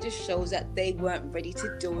healer, it just shows that they weren't ready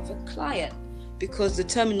to deal with a client, because the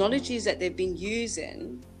terminologies that they've been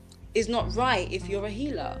using is not right if you're a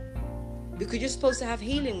healer, because you're supposed to have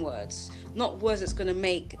healing words, not words that's going to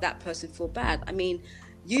make that person feel bad. I mean,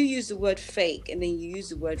 you use the word fake and then you use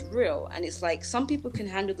the word real, and it's like some people can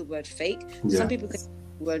handle the word fake, some people can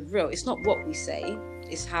handle the word real. It's not what we say,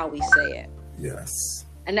 it's how we say it. Yes.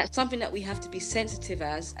 And that's something that we have to be sensitive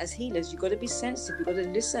as healers. You've got to be sensitive. You've got to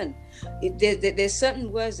listen. There's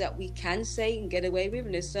certain words that we can say and get away with,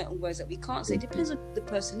 and there's certain words that we can't say. It depends on who the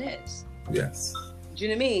person is. Yes. Do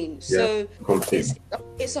you know what I mean? Yeah, so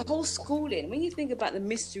it's a whole schooling. When you think about the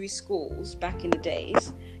mystery schools back in the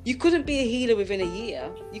days, you couldn't be a healer within a year.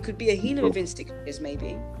 You could be a healer within 6 years,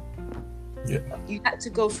 maybe. Yeah. You had to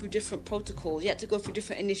go through different protocols. You had to go through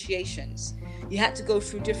different initiations. You had to go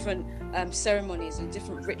through different ceremonies and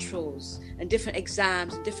different rituals and different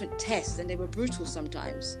exams and different tests, and they were brutal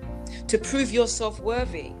sometimes, to prove yourself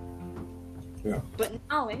worthy. Yeah. But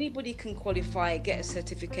now anybody can qualify, get a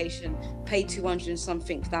certification, pay 200 and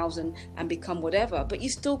something thousand and become whatever, but you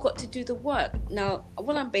still got to do the work. Now,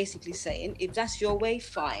 what I'm basically saying, if that's your way,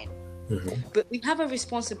 fine. But we have a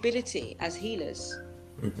responsibility as healers.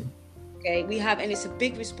 Okay, we have, and it's a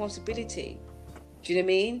big responsibility. Do you know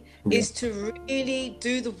what I mean? Is to really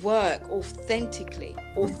do the work authentically.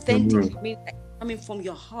 Authentically means that coming from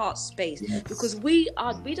your heart space. Yes. Because we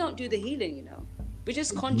don't do the healing, you know. We're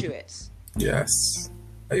just conduits. Yes,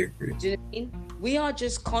 I agree. Do you know what I mean? We are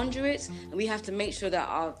just conduits, and we have to make sure that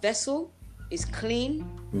our vessel is clean.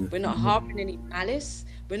 We're not harboring any malice.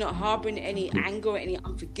 We're not harboring any anger, or any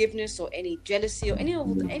unforgiveness, or any jealousy, or any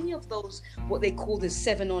of those what they call the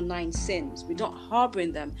 7 or 9 sins. We're not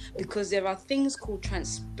harboring them, because there are things called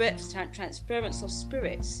transference of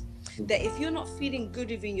spirits. That if you're not feeling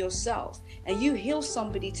good within yourself, and you heal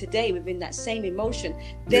somebody today within that same emotion,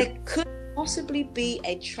 there could possibly be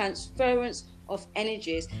a transference of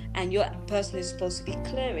energies, and your person is supposed to be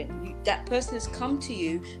clearing. That person has come to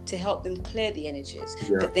you to help them clear the energies,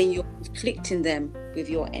 but then you're conflicting them with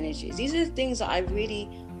your energies. These are the things that I really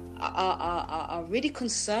are really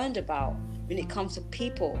concerned about when it comes to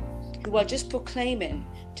people who are just proclaiming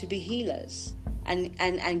to be healers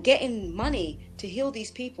and getting money to heal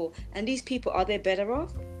these people. And these people, are they better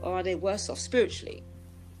off or are they worse off spiritually?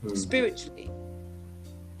 Spiritually,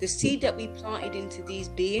 the seed that we planted into these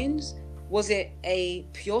beings, was it a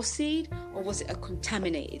pure seed or was it a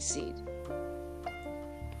contaminated seed?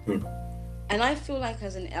 And I feel like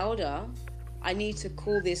as an elder, I need to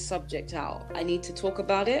call this subject out. I need to talk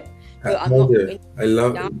about it. But I'm not. I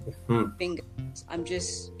love it. Fingers. I'm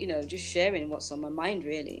just, just sharing what's on my mind,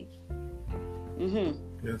 really.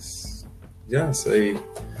 Yes. Yes.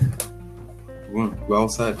 Well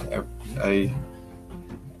said. I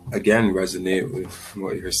again resonate with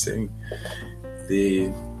what you're saying.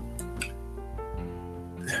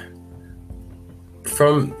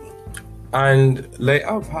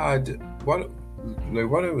 I've had what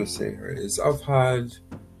I would say here is I've had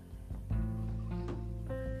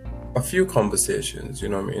a few conversations,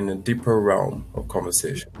 in a deeper realm of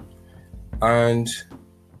conversation, and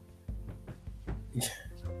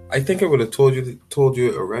I think I would have told you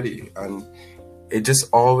it already, and it just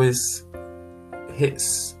always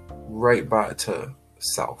hits right back to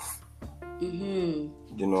self. And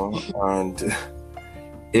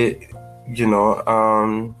it,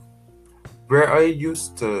 where I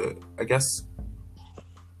used to, I guess,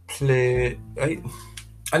 play,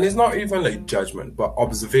 and it's not even like judgment, but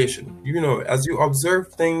observation. As you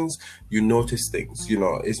observe things, you notice things.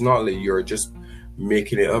 It's not like you're just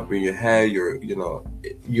making it up in your head.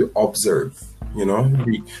 You observe.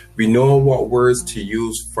 We know what words to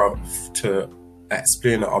use to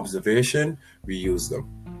explain an observation. We use them,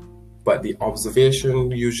 but the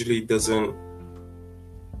observation usually doesn't.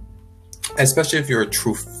 Especially if you're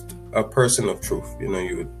a person of truth,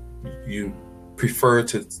 you prefer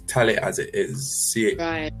to tell it as it is, see it,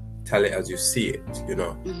 right. Tell it as you see it,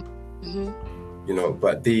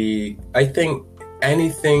 But I think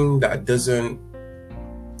anything that doesn't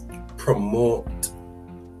promote,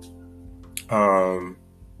 I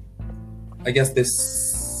guess this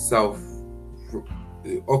that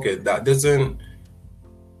doesn't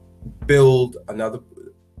build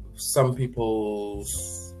some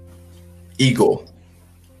people's ego,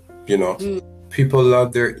 people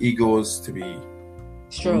love their egos to be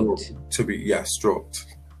stroked, stroked,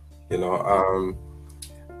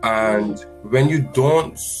 and when you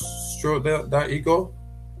don't stroke that ego,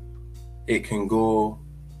 it can go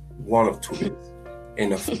one of two ways: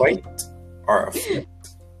 in a fight or a flight,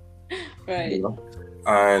 right?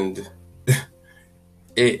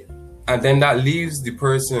 And then that leaves the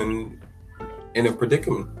person in a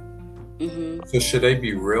predicament. So should I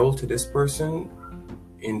be real to this person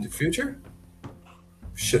in the future?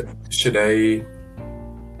 Should I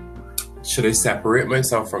separate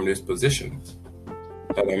myself from this position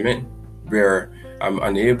that I'm in, where I'm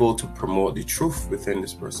unable to promote the truth within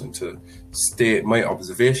this person, to state my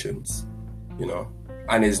observations,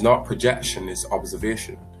 and it's not projection, it's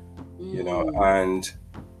observation, and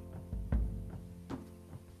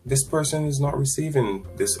this person is not receiving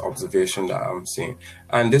this observation that I'm seeing.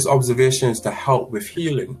 And this observation is to help with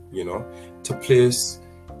healing, to place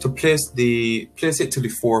it to the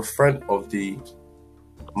forefront of the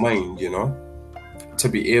mind, to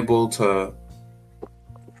be able to,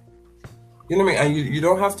 and you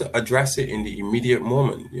don't have to address it in the immediate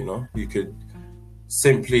moment, you could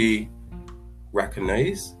simply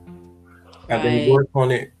recognize and then work on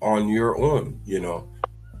it on your own,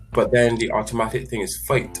 But then the automatic thing is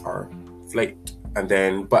fight or flight.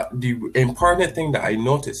 But the important thing that I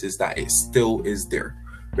notice is that it still is there.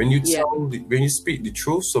 When you speak the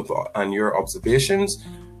truths and your observations,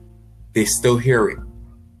 they still hear it.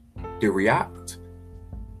 They react,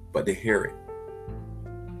 but they hear it.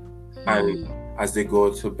 And as they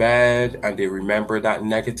go to bed and they remember that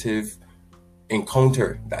negative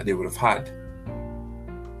encounter that they would have had,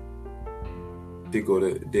 they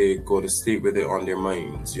go to sleep with it on their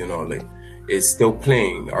minds, is still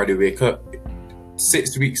playing, or they wake up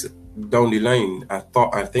 6 weeks down the line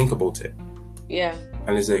and think about it. Yeah.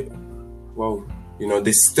 And it's like, well, you know,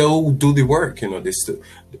 they still do the work, you know,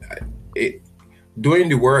 doing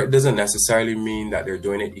the work doesn't necessarily mean that they're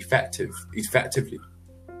doing it effectively.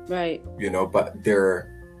 Right. You know, but they're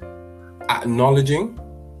acknowledging,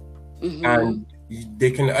 and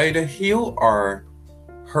they can either heal or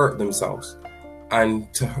hurt themselves. And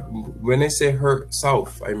when I say hurt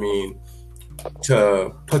self, I mean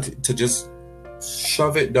to just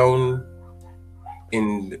shove it down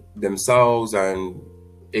in themselves and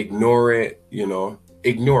ignore it, you know,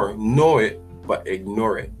 know it, but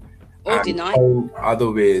ignore it. Or and deny. Find other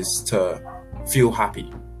ways to feel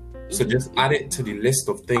happy. So just add it to the list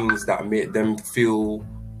of things that make them feel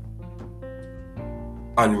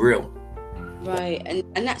unreal. Right,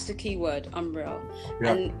 and that's the key word, unreal.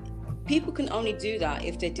 Yeah. And people can only do that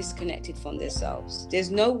if they're disconnected from themselves. There's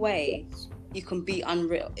no way you can be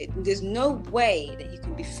unreal. There's no way that you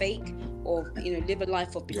can be fake or, you know, live a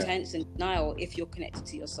life of pretense and denial if you're connected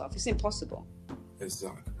to yourself. It's impossible.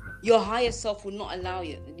 Exactly. Your higher self will not allow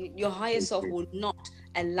you. Your higher self will not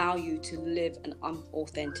allow you to live an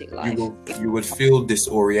unauthentic life. You would feel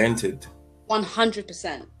disoriented.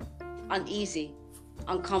 100%. Uneasy.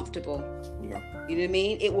 Uncomfortable. Yeah. You know what I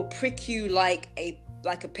mean? It will prick you like a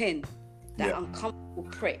pin. That uncomfortable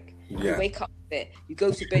prick. Yeah. You wake up with it, you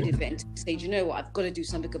go to bed with it, and say, you know what, I've got to do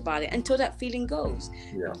something about it, until that feeling goes.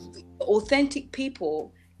 Yeah. Authentic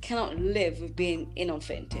people cannot live with being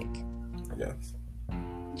inauthentic. Yes.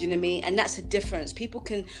 Do you know what I mean? And that's the difference. People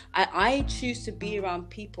can, I choose to be around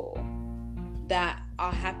people that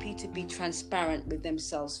are happy to be transparent with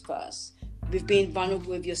themselves first, with being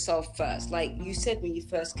vulnerable with yourself first. Like you said when you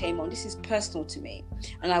first came on, this is personal to me.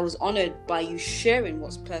 And I was honored by you sharing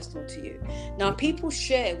what's personal to you. Now, people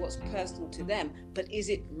share what's personal to them, but is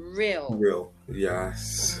it real? Real,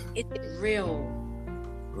 yes. Is it real?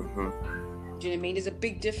 Do you know what I mean? There's a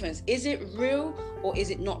big difference. Is it real or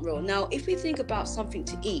is it not real? Now, if we think about something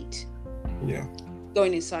to eat,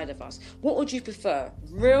 going inside of us, what would you prefer,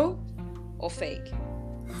 real or fake?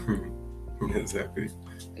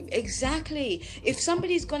 Exactly. If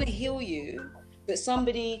somebody's going to heal you, but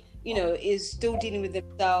somebody, you know, is still dealing with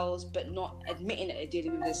themselves, but not admitting that they're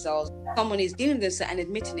dealing with themselves, someone is dealing with themselves and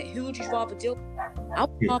admitting it, who would you rather deal with? I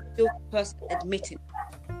would rather deal with the person admitting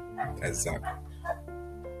it. Exactly.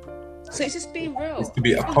 So it's just being real. It's to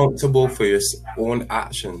be accountable for your own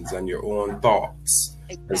actions and your own thoughts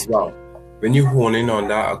as well. When you hone in on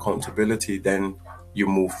that accountability, then you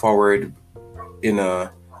move forward in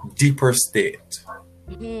a deeper state.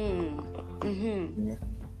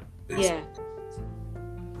 Yeah,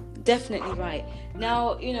 definitely right.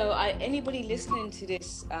 Now, you know, anybody listening to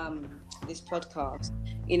this this podcast,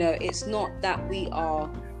 you know, it's not that we are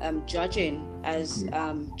judging, as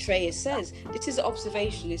Treya says. This is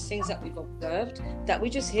observation. It's things that we've observed that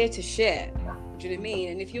we're just here to share. Do you know what I mean?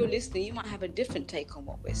 And if you're listening, you might have a different take on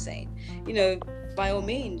what we're saying. You know, by all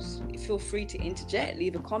means, feel free to interject,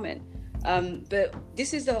 leave a comment. But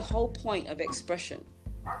this is the whole point of expression.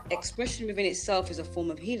 Expression within itself is a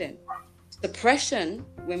form of healing. Suppression,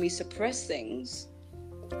 when we suppress things,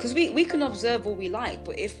 because we can observe all we like,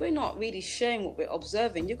 but if we're not really sharing what we're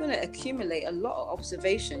observing, you're going to accumulate a lot of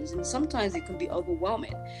observations, and sometimes it can be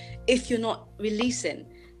overwhelming if you're not releasing.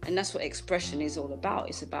 And that's what expression is all about.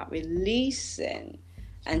 It's about releasing.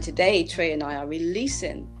 And today, Trey and I are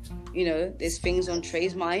releasing. You know, there's things on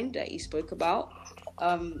Trey's mind that he spoke about,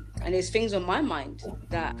 and there's things on my mind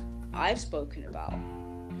that I've spoken about.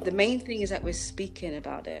 The main thing is that we're speaking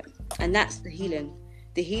about it, and that's the healing.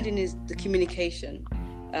 The healing is the communication.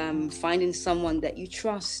 Finding someone that you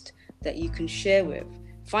trust, that you can share with.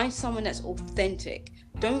 Find someone that's authentic.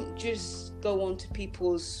 Don't just go on to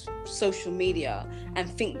people's social media and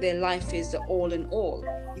think their life is the all in all.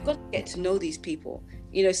 You've got to get to know these people.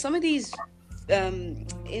 You know, some of these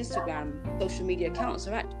Instagram social media accounts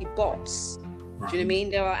are actually bots. Do you know what I mean?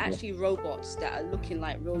 There are actually robots that are looking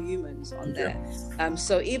like real humans on there.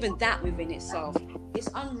 So even that within itself is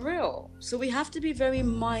unreal. So we have to be very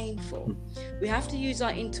mindful. We have to use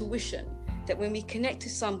our intuition, that when we connect to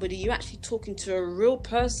somebody, you're actually talking to a real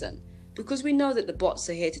person, because we know that the bots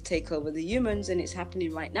are here to take over the humans, and it's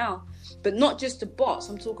happening right now. But not just the bots.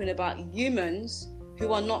 I'm talking about humans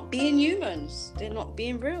who are not being humans. They're not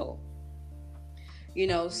being real. You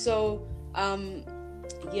know, so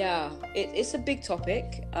it's a big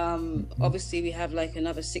topic. Obviously we have like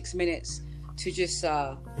another 6 minutes to just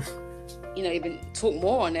you know, even talk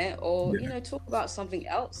more on it, or you know, talk about something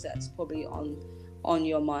else that's probably on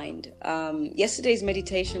your mind. Yesterday's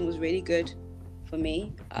meditation was really good for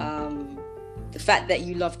me. the fact that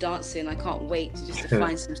you love dancing, I can't wait to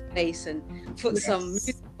find some space and put some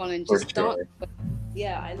music on and just dance. But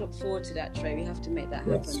yeah, I look forward to that, Trey. We have to make that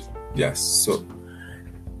happen. Yes. So,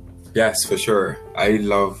 yes, for sure. I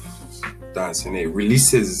love dancing. It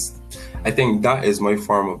releases, I think that is my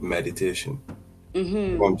form of meditation.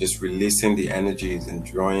 I'm just releasing the energies and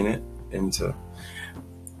drawing it into.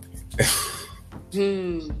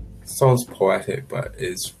 Sounds poetic, but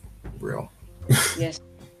it's real. Yes.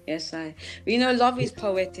 Love is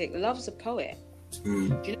poetic. Love's a poet.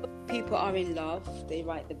 Do you know people are in love? They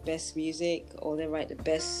write the best music or they write the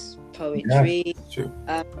best poetry. Yeah, true.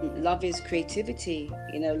 Love is creativity.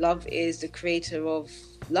 Love is the creator of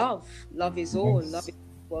love. Love is all. Love is what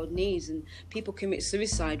the world needs. And people commit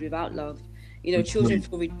suicide without love. Children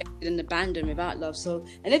feel rejected and abandoned without love.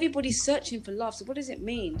 And everybody's searching for love. So what does it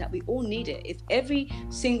mean? That we all need it. If every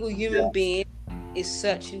single human being is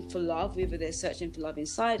searching for love, whether they're searching for love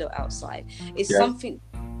inside or outside, it's something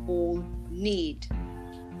we all need.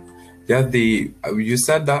 Yeah, you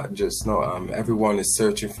said that just now. Everyone is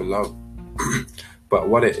searching for love, but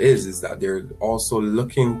what it is that they're also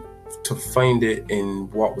looking to find it in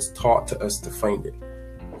what was taught to us to find it.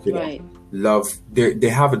 Right. Love. They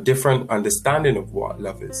have a different understanding of what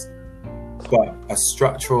love is, but a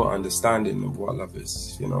structural understanding of what love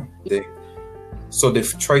is. So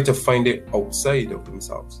they've tried to find it outside of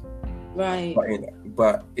themselves. Right.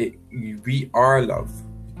 But we are love.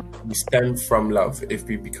 We stem from love if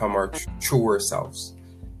we become our truer selves.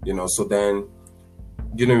 So then,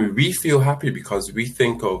 we feel happy because we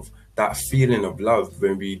think of that feeling of love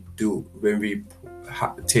when we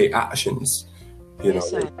take actions.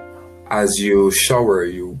 As you shower,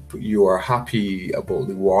 you are happy about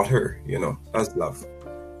the water. That's love.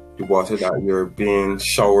 The water that you're being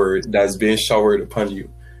showered, that's being showered upon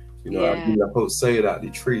you. And be outside at the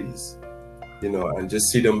trees, and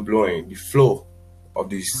just see them blowing, the flow of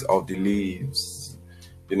the leaves.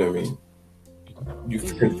 You know what I mean? You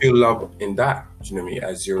can feel love in that. You know what I mean?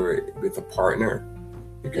 As you're with a partner,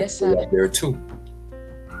 you can feel love there too.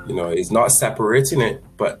 It's not separating it,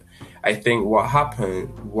 but I think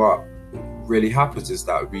what really happens is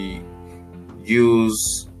that we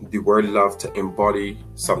use the word love to embody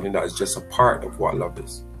something that is just a part of what love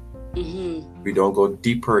is. We don't go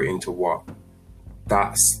deeper into what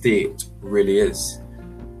that state really is,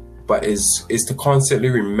 but is to constantly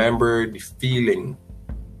remember the feeling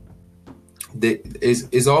that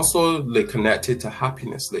is also connected to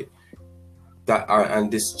happiness, that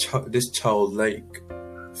and this childlike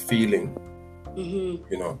feeling.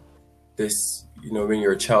 This when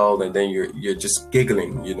you're a child and then you're just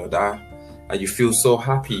giggling, that. And you feel so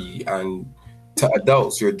happy, and to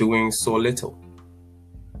adults, you're doing so little.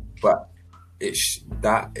 But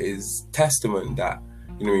that is testament that,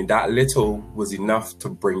 that little was enough to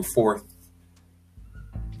bring forth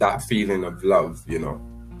that feeling of love,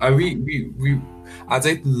 And we as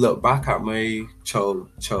I look back at my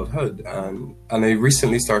childhood, and I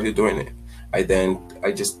recently started doing it,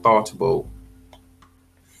 I just thought about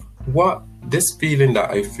what this feeling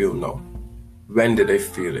that I feel now, when did I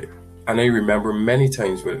feel it? And I remember many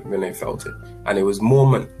times when I felt it. And it was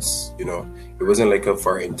moments, It wasn't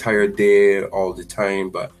for an entire day all the time,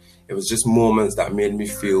 but it was just moments that made me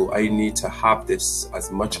feel I need to have this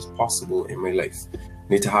as much as possible in my life. I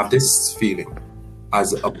need to have this feeling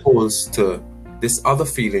as opposed to this other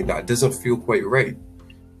feeling that doesn't feel quite right.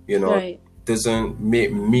 Doesn't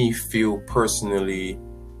make me feel personally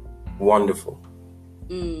wonderful.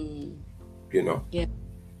 Yeah.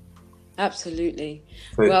 Absolutely.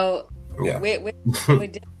 We're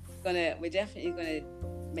definitely gonna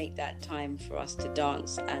make that time for us to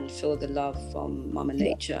dance and feel the love from Mama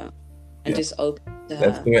Nature, and just open to her.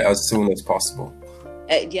 Let's do it as soon as possible.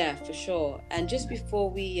 Yeah, for sure. And just before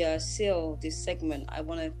we seal this segment, I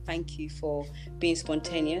want to thank you for being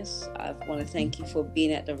spontaneous. I want to thank you for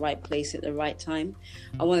being at the right place at the right time.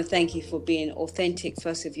 I want to thank you for being authentic,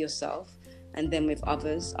 first with yourself and then with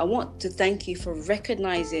others. I want to thank you for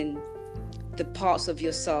recognizing the parts of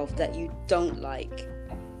yourself that you don't like.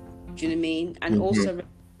 Do you know what I mean? And also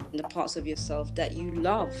the parts of yourself that you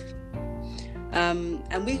love.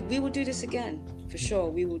 And we will do this again, for sure.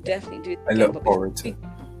 We will definitely do it again. I look forward to it.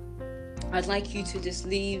 I'd like you to just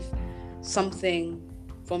leave something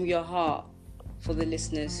from your heart for the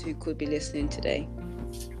listeners who could be listening today.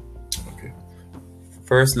 Okay.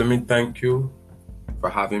 First, let me thank you for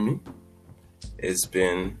having me. It's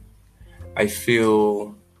been, I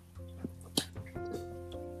feel,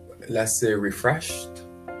 let's say, refreshed.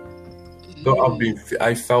 So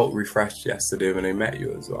I felt refreshed yesterday when I met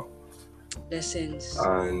you as well. Blessings.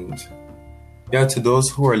 And yeah, to those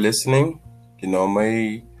who are listening,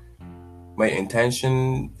 my my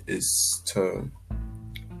intention is to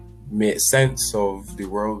make sense of the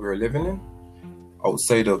world we're living in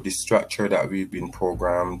outside of the structure that we've been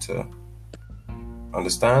programmed to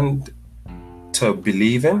understand, to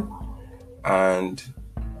believe in. And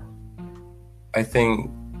I think,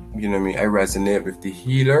 you know me, I resonate with the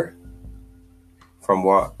healer from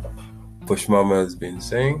what Bush Mama has been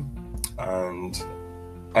saying. And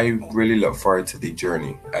I really look forward to the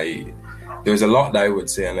journey. There's a lot that I would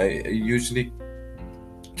say, and I usually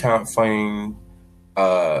can't find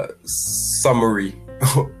a summary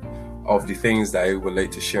of the things that I would like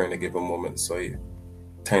to share in a given moment. So I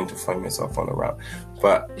tend to find myself on a rant.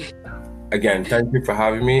 But again, thank you for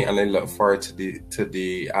having me, and I look forward to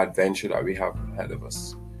the adventure that we have ahead of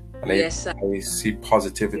us. And I see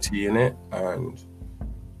positivity in it and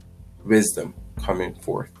wisdom coming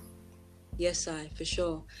forth. Yes, for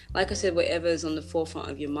sure. Like I said, whatever is on the forefront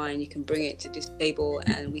of your mind, you can bring it to this table,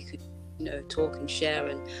 and we could, talk and share,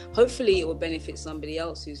 and hopefully it will benefit somebody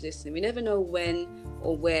else who's listening. We never know when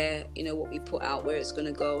or where, what we put out, where it's going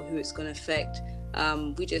to go, who it's going to affect.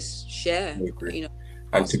 We just share,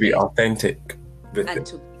 and to be authentic. To be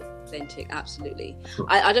authentic, absolutely.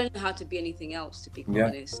 I don't know how to be anything else, to be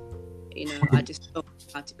honest. I just don't know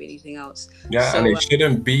how to be anything else. Yeah, so, and it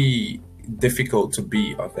shouldn't be difficult to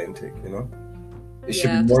be authentic, It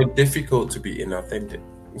should be more difficult to be inauthentic.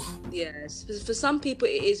 Yes, for some people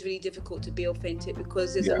it is really difficult to be authentic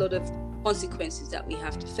because there's a lot of consequences that we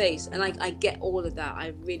have to face, and I get all of that.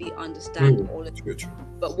 I really understand all of it.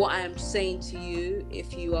 But what I am saying to you,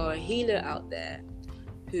 if you are a healer out there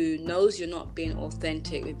who knows you're not being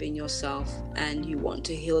authentic within yourself and you want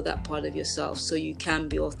to heal that part of yourself so you can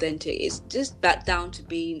be authentic, it's just back down to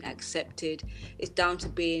being accepted, it's down to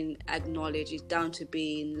being acknowledged, it's down to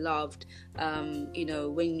being loved. When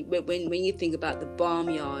you think about the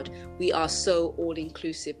barnyard, we are so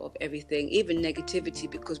all-inclusive of everything, even negativity,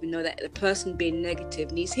 because we know that the person being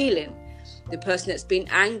negative needs healing. The person that's being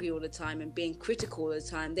angry all the time and being critical all the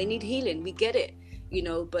time, they need healing. We get it,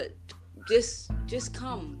 but just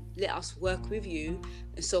come, let us work with you,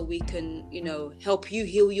 and so we can help you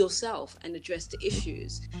heal yourself and address the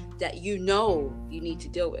issues that you need to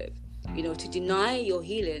deal with. To deny your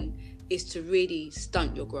healing is to really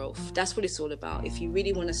stunt your growth. That's what it's all about. If you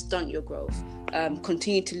really want to stunt your growth,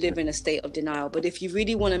 continue to live in a state of denial. But if you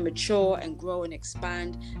really want to mature and grow and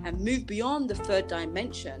expand and move beyond the third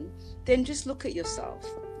dimension, then just look at yourself.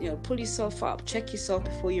 Pull yourself up, check yourself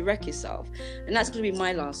before you wreck yourself. And that's going to be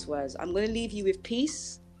my last words. I'm going to leave you with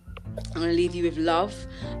peace. I'm going to leave you with love.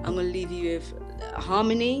 I'm going to leave you with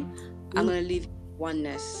harmony. I'm going to leave you with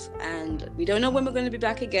oneness. And we don't know when we're going to be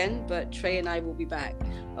back again, but Trey and I will be back.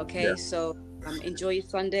 Okay, so enjoy your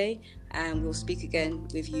Sunday, and we'll speak again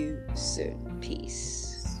with you soon. Peace.